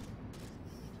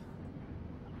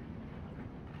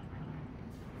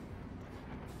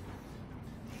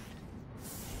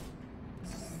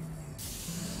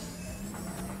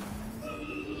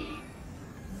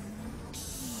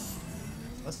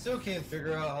 I still can't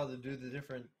figure out how to do the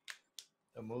different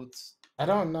emotes. I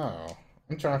don't know.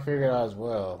 I'm trying to figure it out as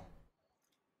well.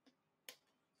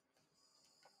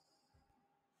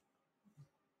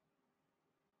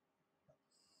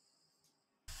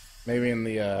 Maybe in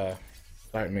the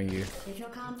start menu. If your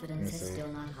confidence is still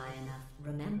not high enough,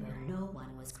 remember no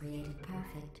one was created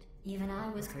perfect. Even I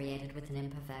was created with an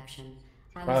imperfection.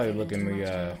 I Probably was look given in too much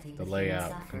the empathy with human layout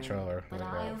suffering, controller. but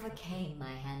Like I that. overcame my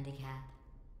handicap.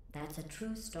 That's a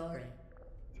true story.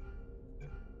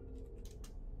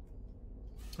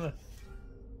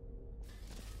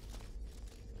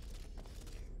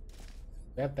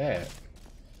 Got that.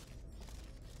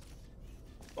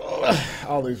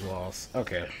 All these walls.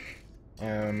 Okay.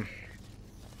 Kind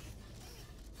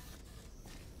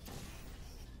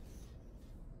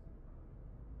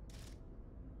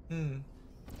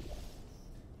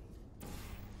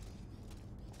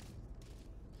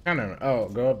of. Oh,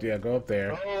 go up. Yeah, go up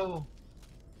there. Oh.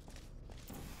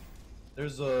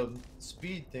 There's a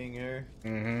speed thing here.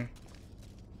 Mm-hmm.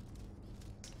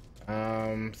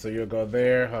 So you'll go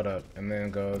there. Hold up, and then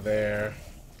go there.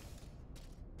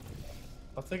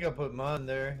 I think I put mine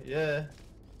there. Yeah.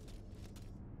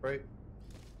 Right.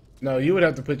 No, you would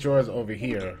have to put yours over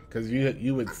here, because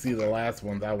you would see the last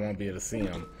ones. I won't be able to see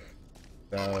them.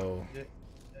 So.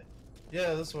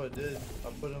 Yeah, that's what I did. I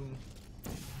put them.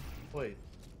 Wait.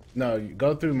 No, you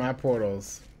go through my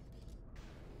portals.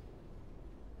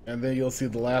 And then you'll see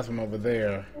the last one over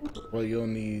there. Well, you'll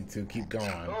need to keep going.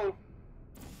 Oh.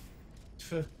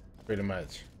 Pretty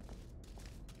much.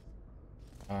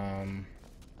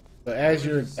 But as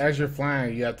you're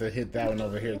flying, you have to hit that one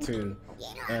over here too,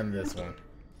 and this one.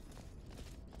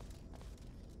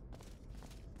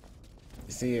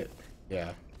 You see it?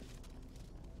 Yeah.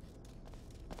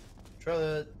 Try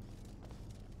that.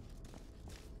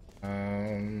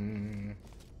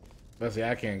 Let's see,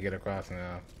 I can't get across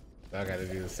now. So I gotta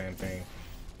do the same thing.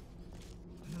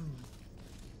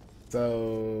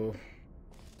 So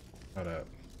hold up.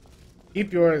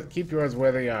 Keep yours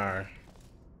where they are.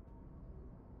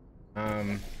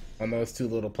 On those two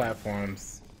little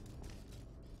platforms.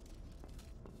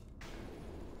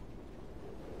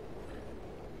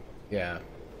 Yeah.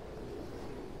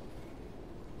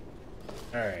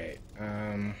 Alright.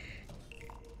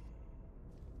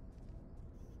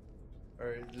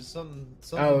 Alright, there's something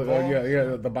Oh, involved.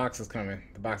 yeah, the box is coming.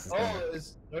 The box is coming. Oh,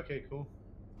 it's okay, cool.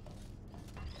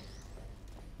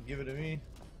 Give it to me.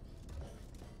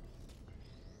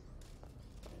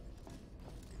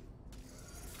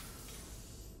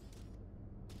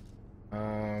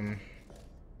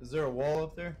 Is there a wall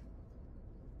up there?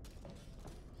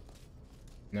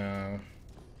 No.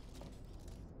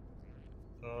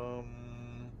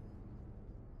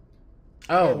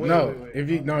 Oh, wait, no. wait. If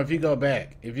you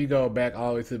go back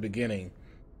all the way to the beginning,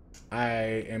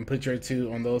 and put your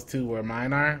two on those two where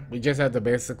mine are, we just have to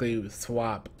basically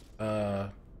swap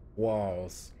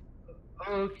walls.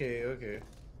 Oh, okay.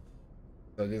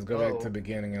 So just go back to the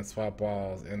beginning and swap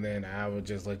walls, and then I will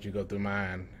just let you go through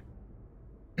mine.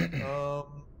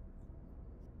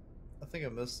 I think I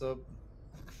messed up.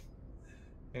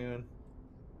 Hang on.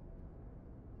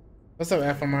 What's up,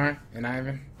 FMR and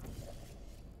Ivan?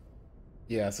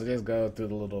 Yeah, so just go through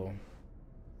the little,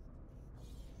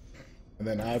 and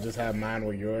then I'll just have mine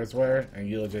where yours were, and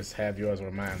you'll just have yours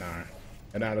where mine are,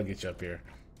 and that'll get you up here.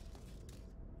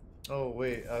 Oh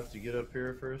wait, I have to get up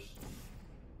here first.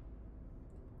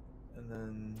 And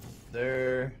then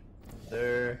there.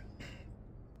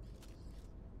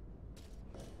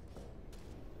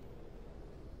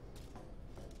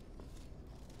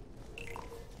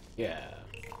 Yeah.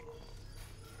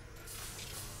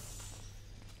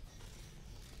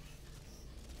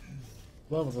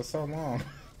 Levels are so long.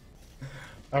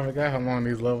 I forgot how long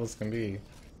these levels can be.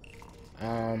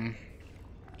 Oh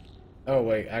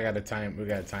wait, we gotta time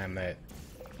that.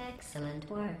 Excellent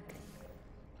work.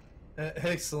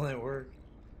 Excellent work.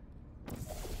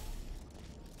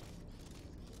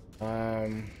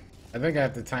 I think I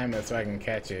have to time it so I can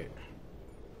catch it.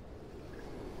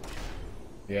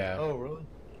 Yeah. Oh really?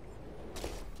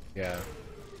 Yeah.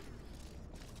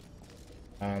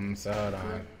 So hold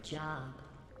on. Good job.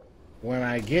 When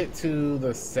I get to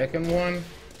the second one,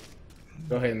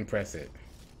 go ahead and press it.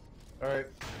 Alright.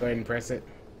 Go ahead and press it.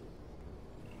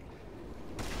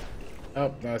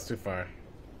 Oh, no, it's too far.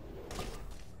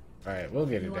 Alright, we'll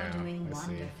get it You are down. doing Let's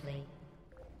see. wonderfully.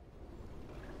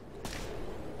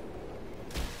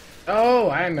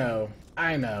 Oh, I know.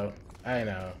 I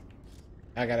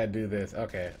gotta do this.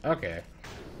 Okay.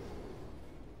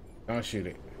 Don't shoot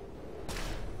it.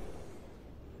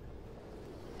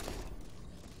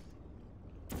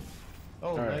 Oh,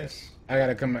 All right. nice. I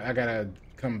gotta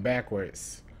come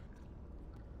backwards.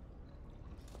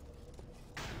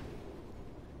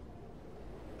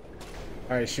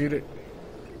 All right, shoot it.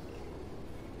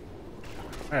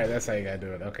 All right, that's how you gotta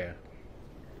do it. Okay.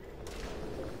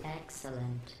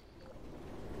 Excellent.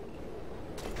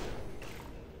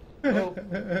 Oh.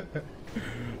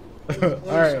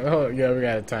 Alright, yeah, we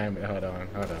gotta time it. Hold on.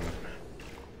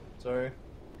 Sorry.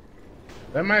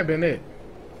 That might have been it.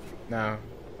 No,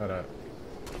 hold up.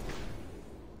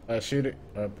 Shoot it.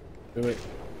 Do it.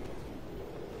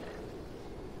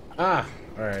 Ah!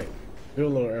 Alright. Do it a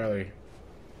little early.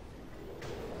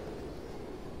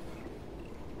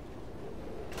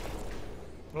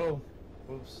 Oh.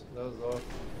 Whoops. That was off.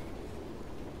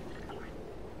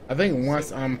 I think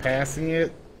once I'm passing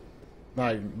it,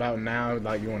 like about now,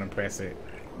 like you want to press it.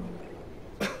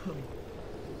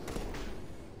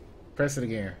 Press it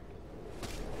again.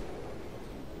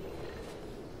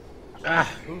 Ah!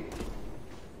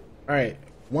 Alright.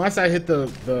 Once I hit the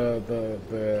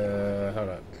hold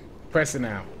up. Press it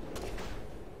now.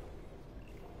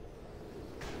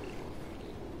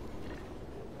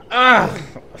 Ah!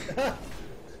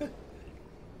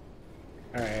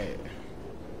 Alright.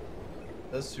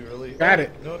 That's too early. Got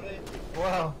it. No,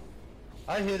 wow.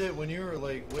 I hit it when you were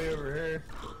like way over here.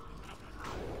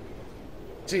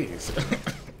 Jeez.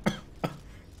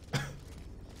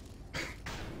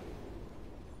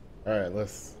 Alright,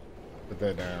 let's put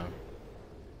that down.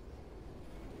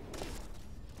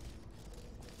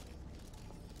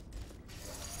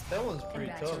 That one's pretty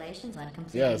tough. Congratulations on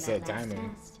completing Yeah, it's that that last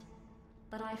timing. test.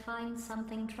 But I find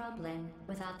something troubling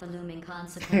without the looming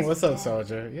consequences. What's up, of death.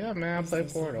 soldier? Yeah, man, I Is play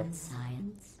this Portal. even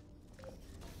science?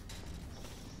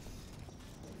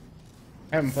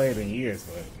 I haven't played in years,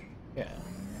 but yeah.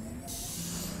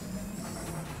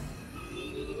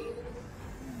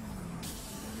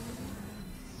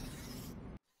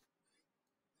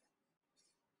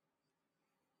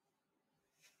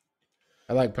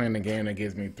 I like playing the game that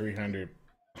gives me 200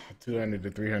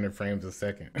 to 300 frames a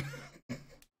second.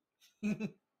 I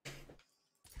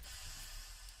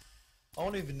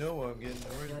don't even know what I'm getting.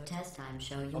 Your test times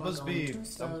show you I are must going be. too I'm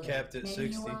slowly. capped at Maybe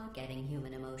 60. You are getting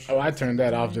human emotions. Oh, I turned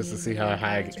that off just to see how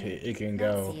high Let's it can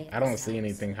go. see if I don't this see helps.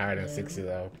 anything higher than 60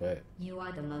 though, but You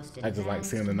are the most I just like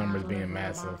seeing the advanced numbers model being of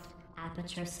massive. robot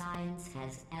Aperture Science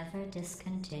has ever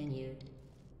discontinued.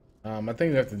 I think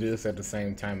we have to do this at the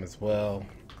same time as well.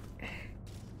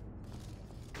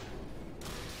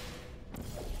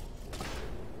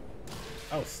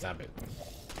 Oh, stop it.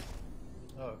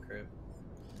 Oh crap.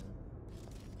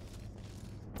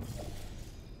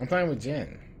 I'm playing with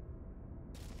Jen.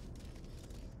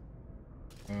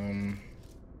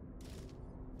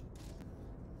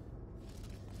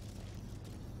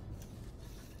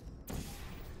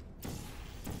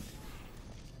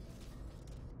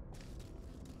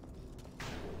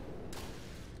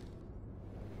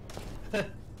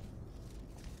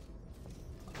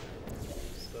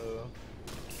 So.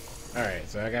 Alright,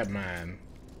 so I got mine.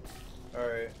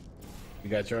 Alright. You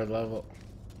got your level?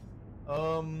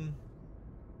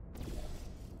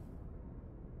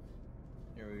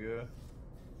 Here we go.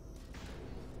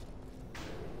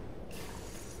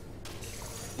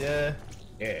 Yeah.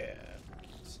 Yeah.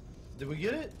 Did we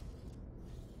get it?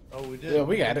 Oh, we did. Yeah,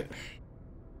 we got it.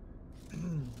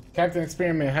 Captain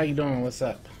Experiment, how you doing? What's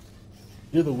up?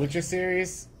 Do the Witcher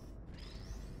series?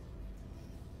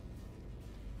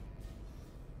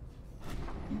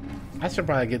 I should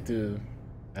probably get to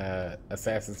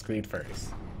Assassin's Creed first.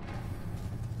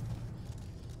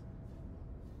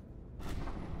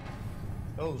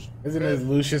 Oh, Isn't crap. it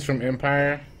Lucius from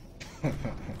Empire?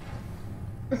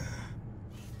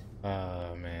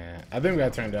 Oh man, I think we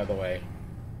gotta turn the other way.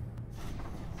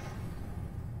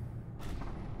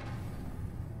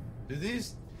 Do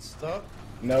these stop?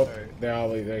 Nope, Alright.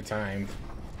 they're timed.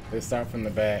 They start from the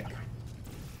back.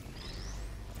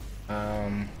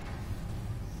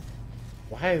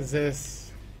 Why is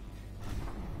this?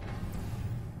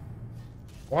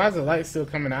 Why is the light still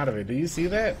coming out of it? Do you see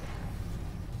that?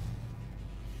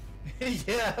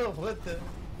 Yeah, what the?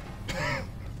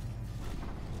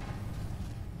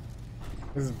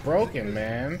 It's broken,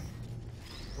 man.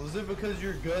 Was it because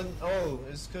your gun? Oh,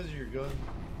 it's because your gun.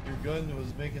 Your gun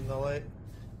was making the light.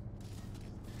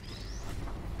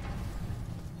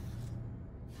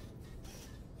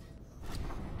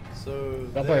 So.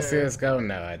 Do I play there. CS:GO?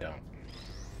 No, I don't.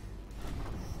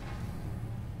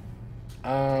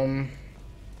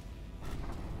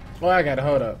 Oh, I gotta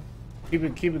hold up. Keep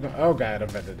it going. Oh god, I'm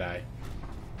about to die.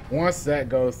 Once that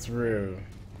goes through.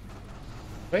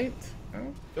 Wait.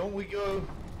 No? Don't we go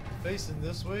facing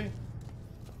this way?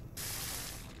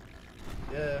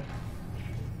 Yeah.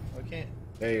 I can't.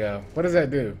 There you go. What does that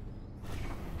do?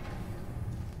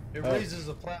 It Oh. raises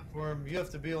a platform. You have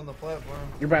to be on the platform.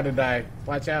 You're about to die.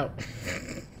 Watch out.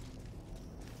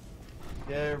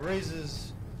 Yeah, it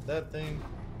raises that thing.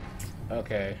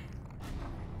 Okay.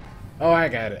 Oh, I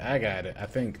got it. I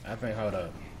think, hold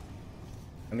up.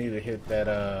 I need to hit that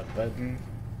button.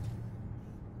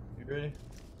 You ready?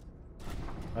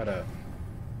 Hold up.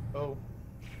 Oh.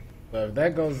 So if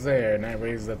that goes there and that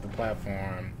raises up the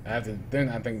platform, I have to then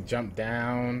I think jump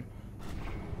down.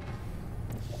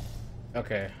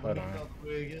 Okay, hold on. Out the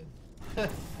way again.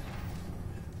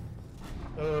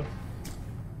 Oh.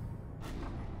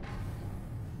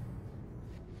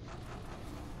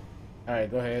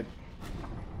 Alright, go ahead.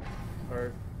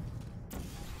 Alright.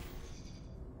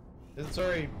 It's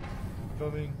already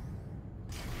coming.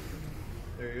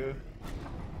 There you go.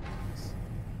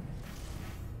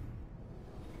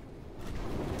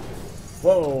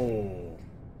 Whoa!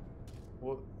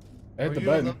 What? I hit Were the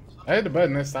you on button. I hit the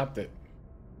button and stopped it.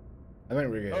 I think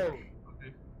we're good. Oh,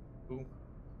 okay. Cool.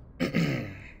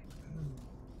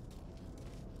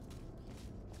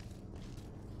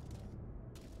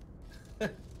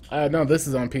 No, this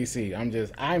is on PC.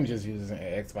 I'm just using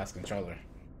an Xbox controller.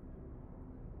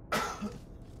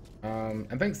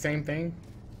 I think same thing,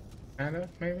 kinda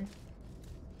maybe.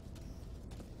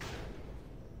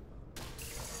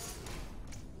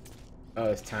 Oh,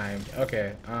 it's timed.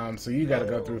 Okay. So you gotta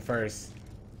go through first.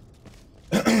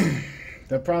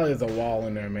 There probably is a wall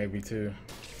in there, maybe too.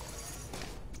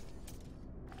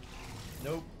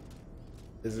 Nope.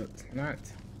 Is it not?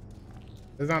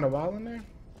 There's not a wall in there?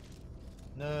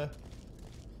 Nah.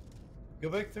 Go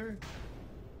back through.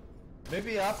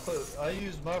 Maybe I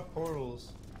used my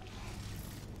portals.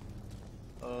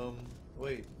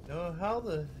 Wait. No, how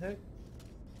the heck?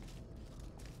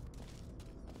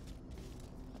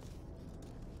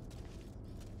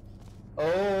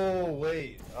 Oh,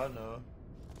 wait. I know.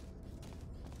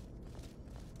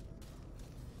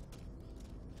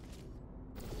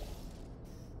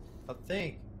 I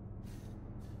think.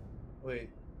 Wait.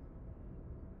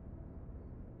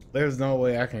 There's no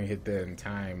way I can hit that in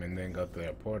time and then go through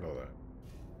that portal.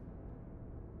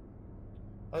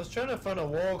 I was trying to find a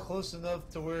wall close enough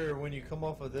to where when you come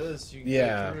off of this, you can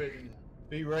Yeah. go through it and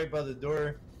be right by the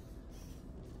door.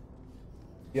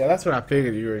 Yeah, that's what I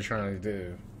figured you were trying to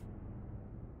do.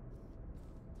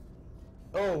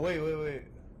 Oh, wait.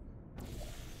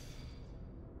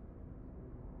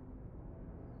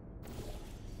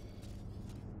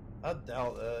 I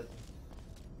doubt that.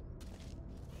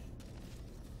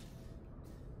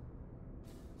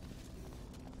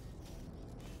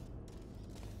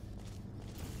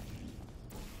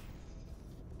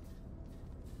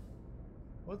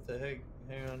 What the heck?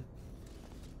 Hang on.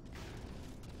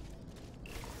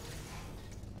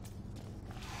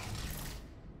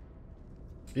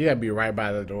 You gotta be right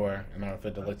by the door in order for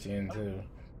it to let you in too.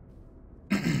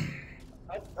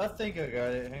 I think I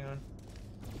got it. Hang on.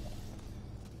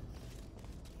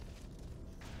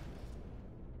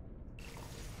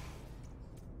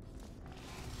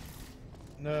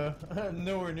 No,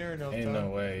 nowhere near enough Ain't time. no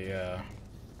way, yeah.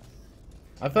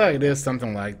 I feel like it is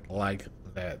something like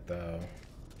that though.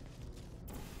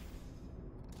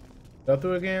 Go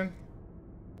through again?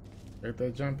 Break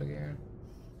that jump again?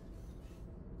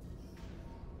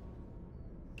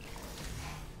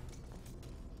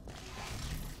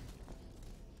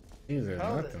 These are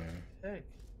How the nothing. heck?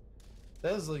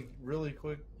 That was like really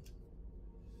quick.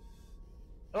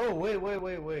 Oh, wait.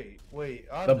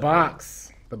 The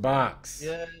box. The box.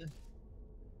 Yeah.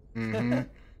 Mm-hmm.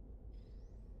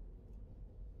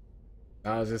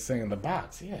 I was just saying the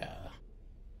box, yeah.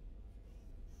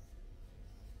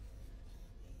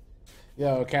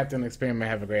 Yo, Captain Experiment,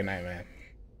 have a great night, man.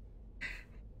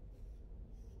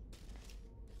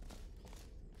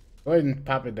 Go ahead and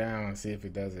pop it down and see if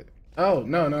it does it. Oh,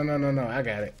 no, I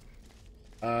got it.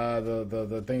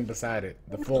 The thing beside it,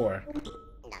 the floor.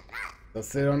 So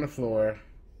sit on the floor.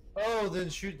 Oh, then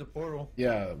shoot the portal.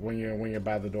 Yeah, when you're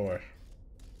by the door.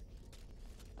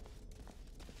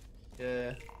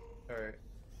 Yeah. All right.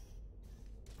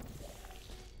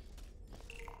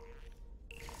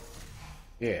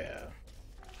 Yeah.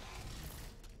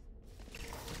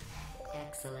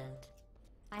 Excellent.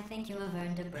 I think you have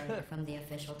earned a break from the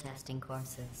official testing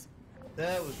courses.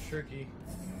 That was tricky.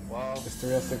 Wow. It's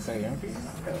 3:06 a.m.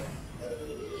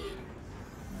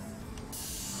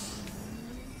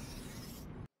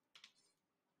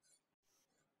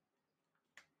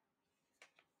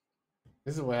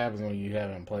 This is what happens when you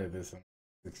haven't played this in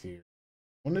 6 years.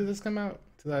 When did this come out?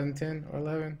 2010 or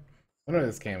 11? When did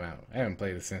this came out? I haven't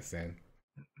played it since then.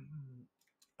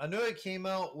 I know it came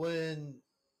out when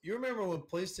you remember when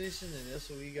PlayStation and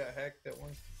SOE got hacked that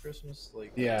one Christmas.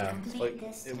 Like Yeah. like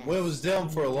when it was down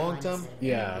for a long time.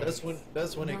 Yeah. That's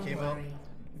when it came out.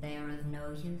 They are of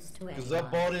no use to Because I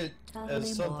anyone. bought it Totally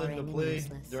as something to boring and play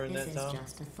useless. during this that time. This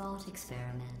is just a thought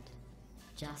experiment.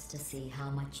 just to see how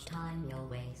much time you'll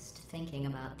waste thinking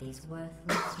about these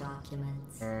worthless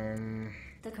documents.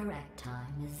 The correct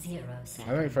time is 0 seconds.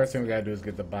 I think the first thing we gotta do is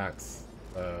get the box.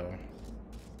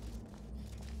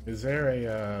 Is there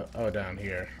a, oh, down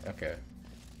here. Okay.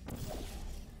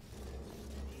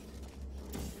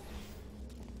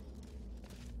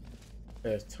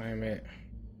 Let's time it.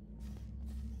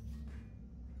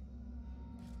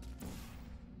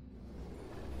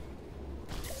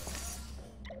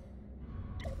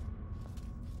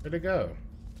 Where'd it go?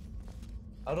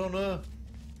 I don't know.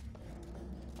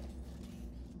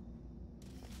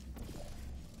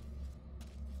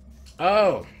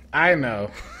 Oh, I know.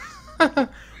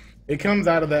 It comes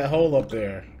out of that hole up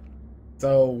there.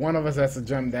 So one of us has to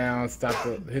jump down,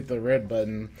 hit the red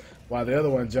button, while the other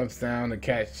one jumps down and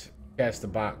catch the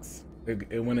box.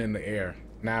 It went in the air.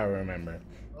 Now I remember.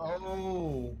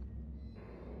 Oh.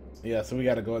 Yeah, so we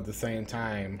got to go at the same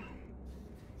time.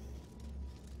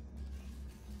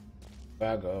 So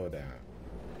I'll go down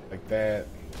like that,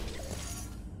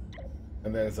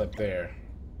 and then it's up there.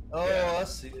 Oh, Yeah. I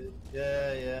see it.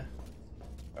 Yeah, yeah.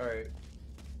 All right.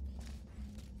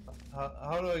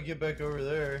 How do I get back over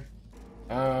there?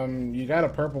 You got a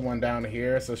purple one down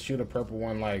here, so shoot a purple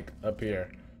one like up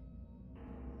here.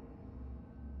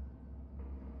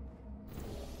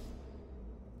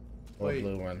 Or Wait. a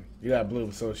blue one. You got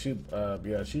blue, so shoot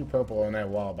shoot purple on that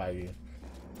wall by you.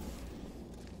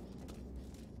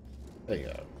 There you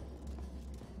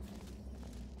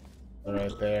go.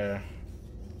 Right there.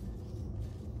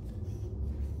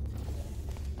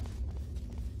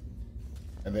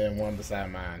 And then one beside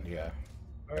mine, yeah.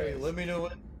 All right, let me know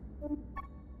what.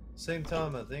 Same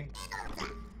time, I think.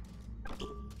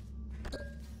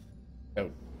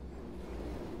 Oh.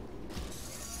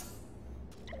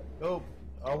 Oh,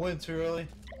 I went too early.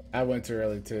 I went too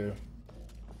early too.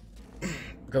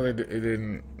 Because it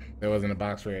didn't, there wasn't a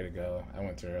box ready to go. I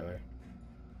went too early.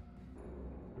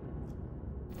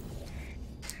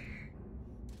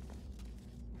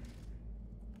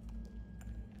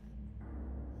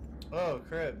 Oh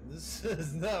crap! This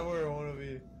is not where I want to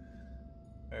be.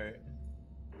 All right.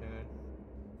 Yeah.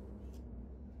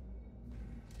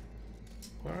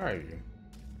 Where are you?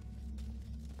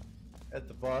 At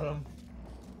the bottom.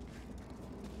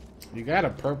 You got a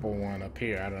purple one up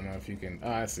here. I don't know if you can.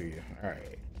 Oh, I see you. All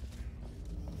right.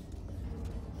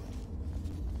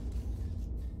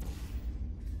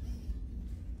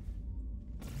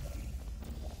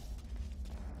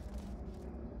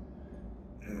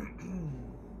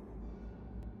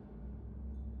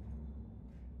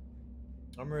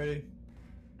 I'm ready.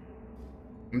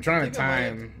 I'm trying to think I might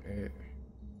have time it.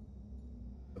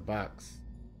 The box.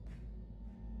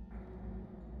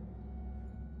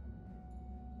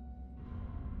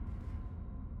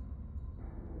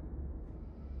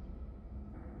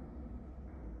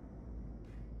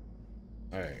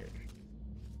 All right.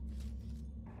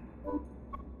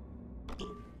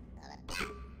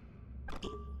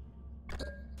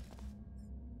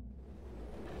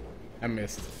 I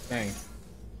missed. Dang.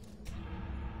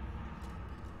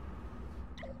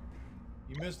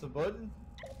 You missed the button?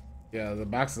 Yeah, the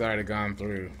box has already gone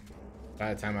through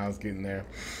by the time I was getting there.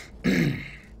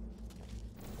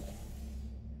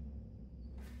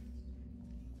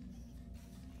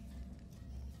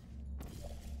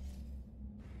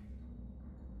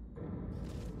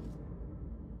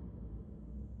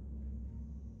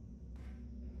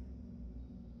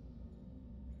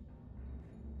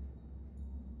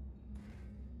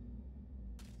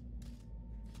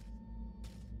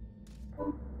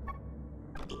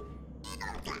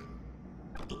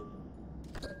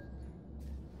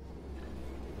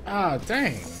 Oh,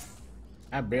 dang.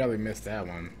 I barely missed that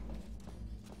one.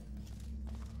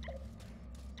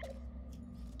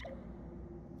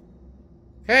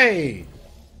 Hey!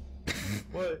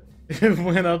 What? It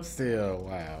went up still.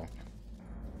 Wow.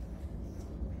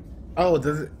 Oh,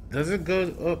 does it go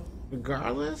up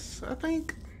regardless, I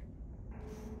think?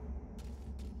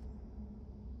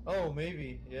 Oh,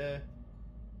 maybe. Yeah.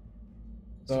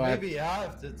 So So maybe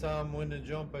half the time when to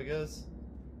jump, I guess.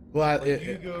 Well, Like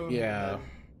you go. yeah.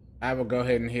 I will go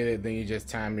ahead and hit it, then you just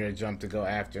time your jump to go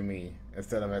after me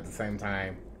instead of at the same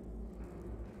time.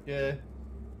 Yeah.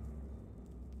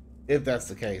 If that's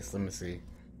the case, let me see.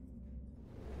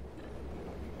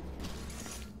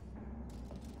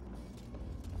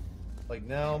 Like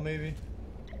now, maybe.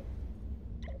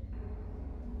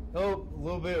 Oh, a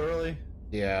little bit early.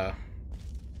 Yeah.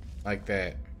 Like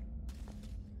that.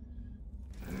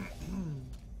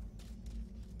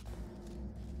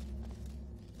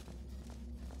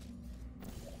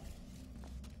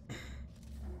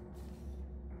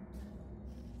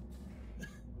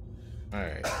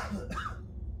 Alright.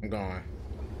 going.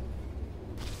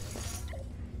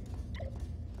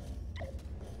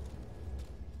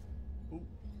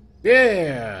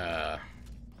 Yeah.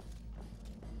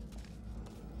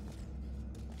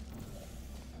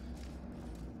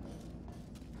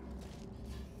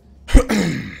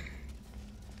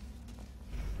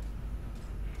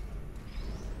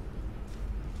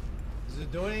 Is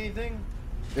it doing anything?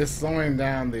 It's slowing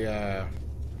down the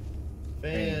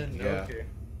Fan. yeah. Okay.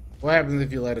 What happens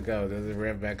if you let it go? Does it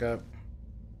rev back up?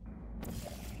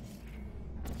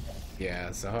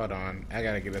 Yeah, so hold on. I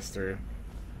gotta get us through.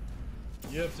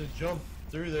 You have to jump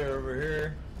through there over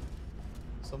here.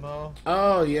 Somehow.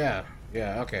 Oh yeah.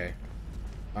 Yeah, okay.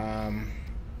 Um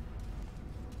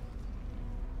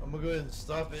I'm gonna go ahead and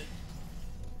stop it.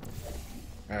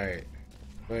 Alright.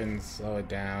 Go ahead and slow it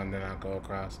down, then I'll go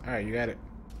across. Alright, you got it.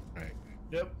 Alright.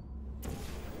 Yep.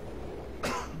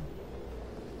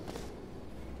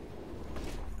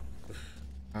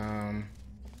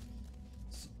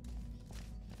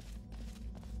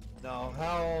 Now,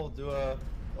 how do I...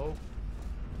 Oh.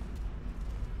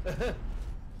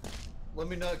 Let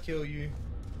me not kill you.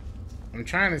 I'm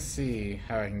trying to see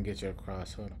how I can get you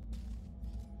across. Hold on.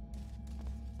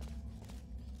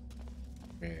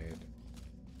 Red.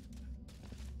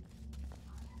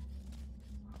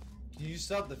 Can you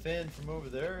stop the fan from over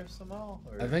there somehow?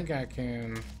 Or... I think I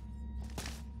can.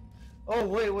 Oh,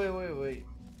 wait.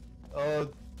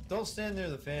 Don't stand near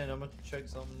the fan. I'm gonna check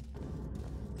something.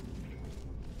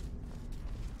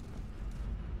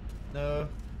 No.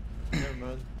 Never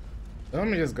mind. Let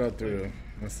me just go through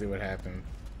and see what happens.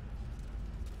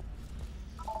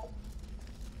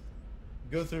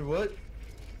 Go through what?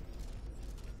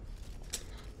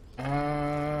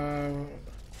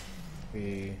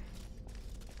 See.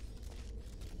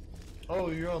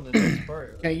 Oh, you're on the next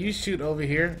part. Can you shoot over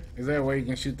here? Is there a way you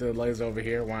can shoot the laser over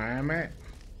here where I'm at?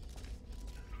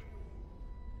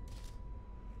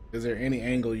 Is there any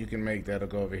angle you can make that'll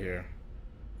go over here?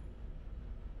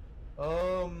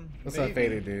 Maybe. What's up,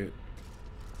 faded dude?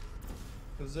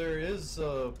 Because there is,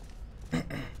 let's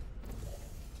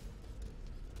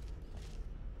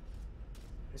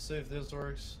see if this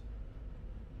works.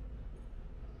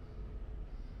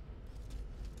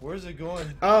 Where's it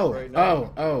going? Oh, right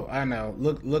now? oh, I know.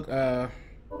 Look,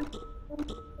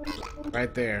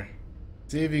 right there.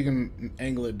 See if you can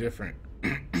angle it different.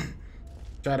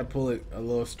 Try to pull it a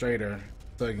little straighter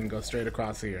so it can go straight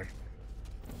across here.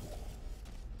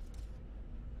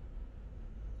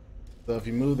 So if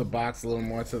you move the box a little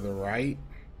more to the right,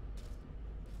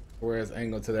 where it's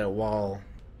angled to that wall,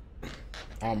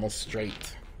 almost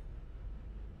straight.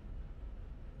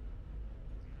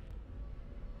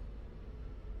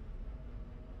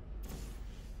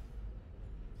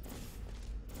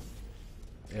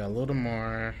 Yeah, a little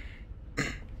more.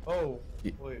 Oh,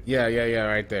 wait. Yeah,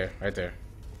 right there, right there.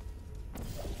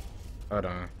 Hold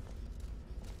on.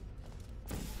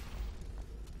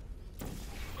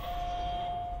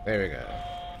 There we go.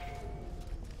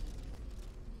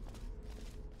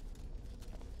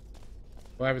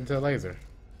 What happened to the laser?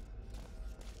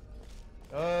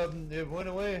 It went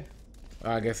away.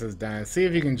 Oh, I guess it's done. See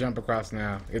if you can jump across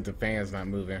now, if the fan's not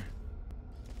moving.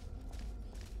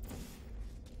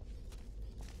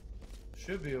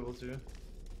 Should be able to.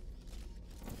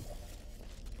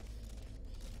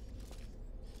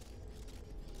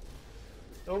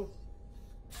 Oh.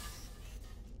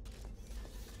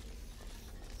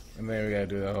 And then we gotta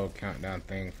do the whole countdown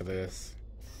thing for this.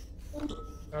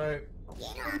 Alright.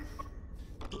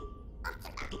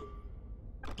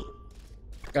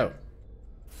 Go.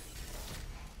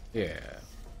 Yeah.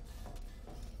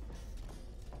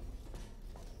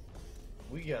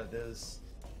 We got this.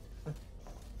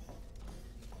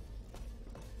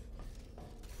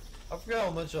 I forgot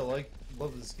how much I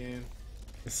love this game.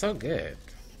 It's so good.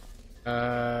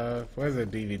 Where's the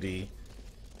DVD?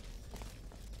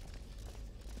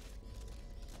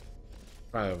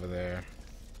 Probably over there.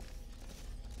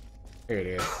 Here it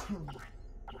is.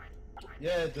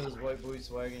 Yeah, it does, white boy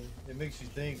swagging. It makes you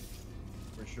think.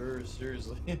 For sure,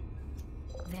 seriously.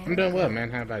 I'm doing well, man.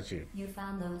 How about you? You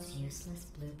found those useless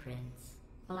blueprints.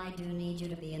 Well, I do need you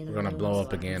to be in the We're gonna room blow so up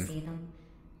I can again. see them.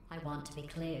 I want to be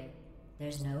clear.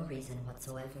 There's no reason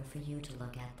whatsoever for you to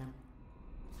look at them.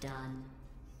 Done.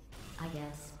 I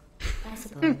guess. I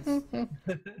suppose.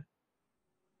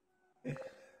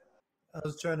 I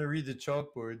was trying to read the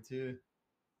chalkboard too.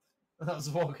 I was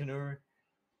walking over.